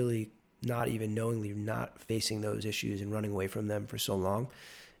really not even knowingly not facing those issues and running away from them for so long.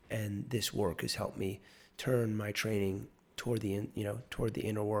 And this work has helped me turn my training toward the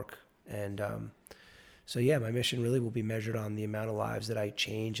inner work. And my mission really will be measured on the amount of lives that I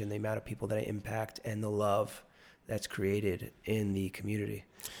change and the amount of people that I impact and the love that's created in the community.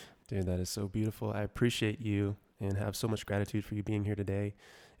 Dude, that is so beautiful. I appreciate you and have so much gratitude for you being here today.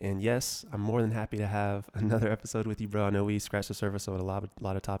 And yes, I'm more than happy to have another episode with you, bro. I know we scratched the surface on a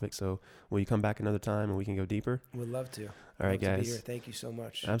lot of topics. So will you come back another time and we can go deeper? Would love to. All right, guys. To be here. Thank you so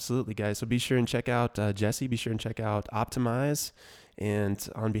much. Absolutely, guys. So be sure and check out Jesse. Be sure and check out Optimize. And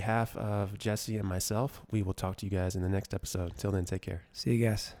on behalf of Jesse and myself, we will talk to you guys in the next episode. Till then, take care. See you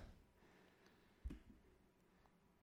guys.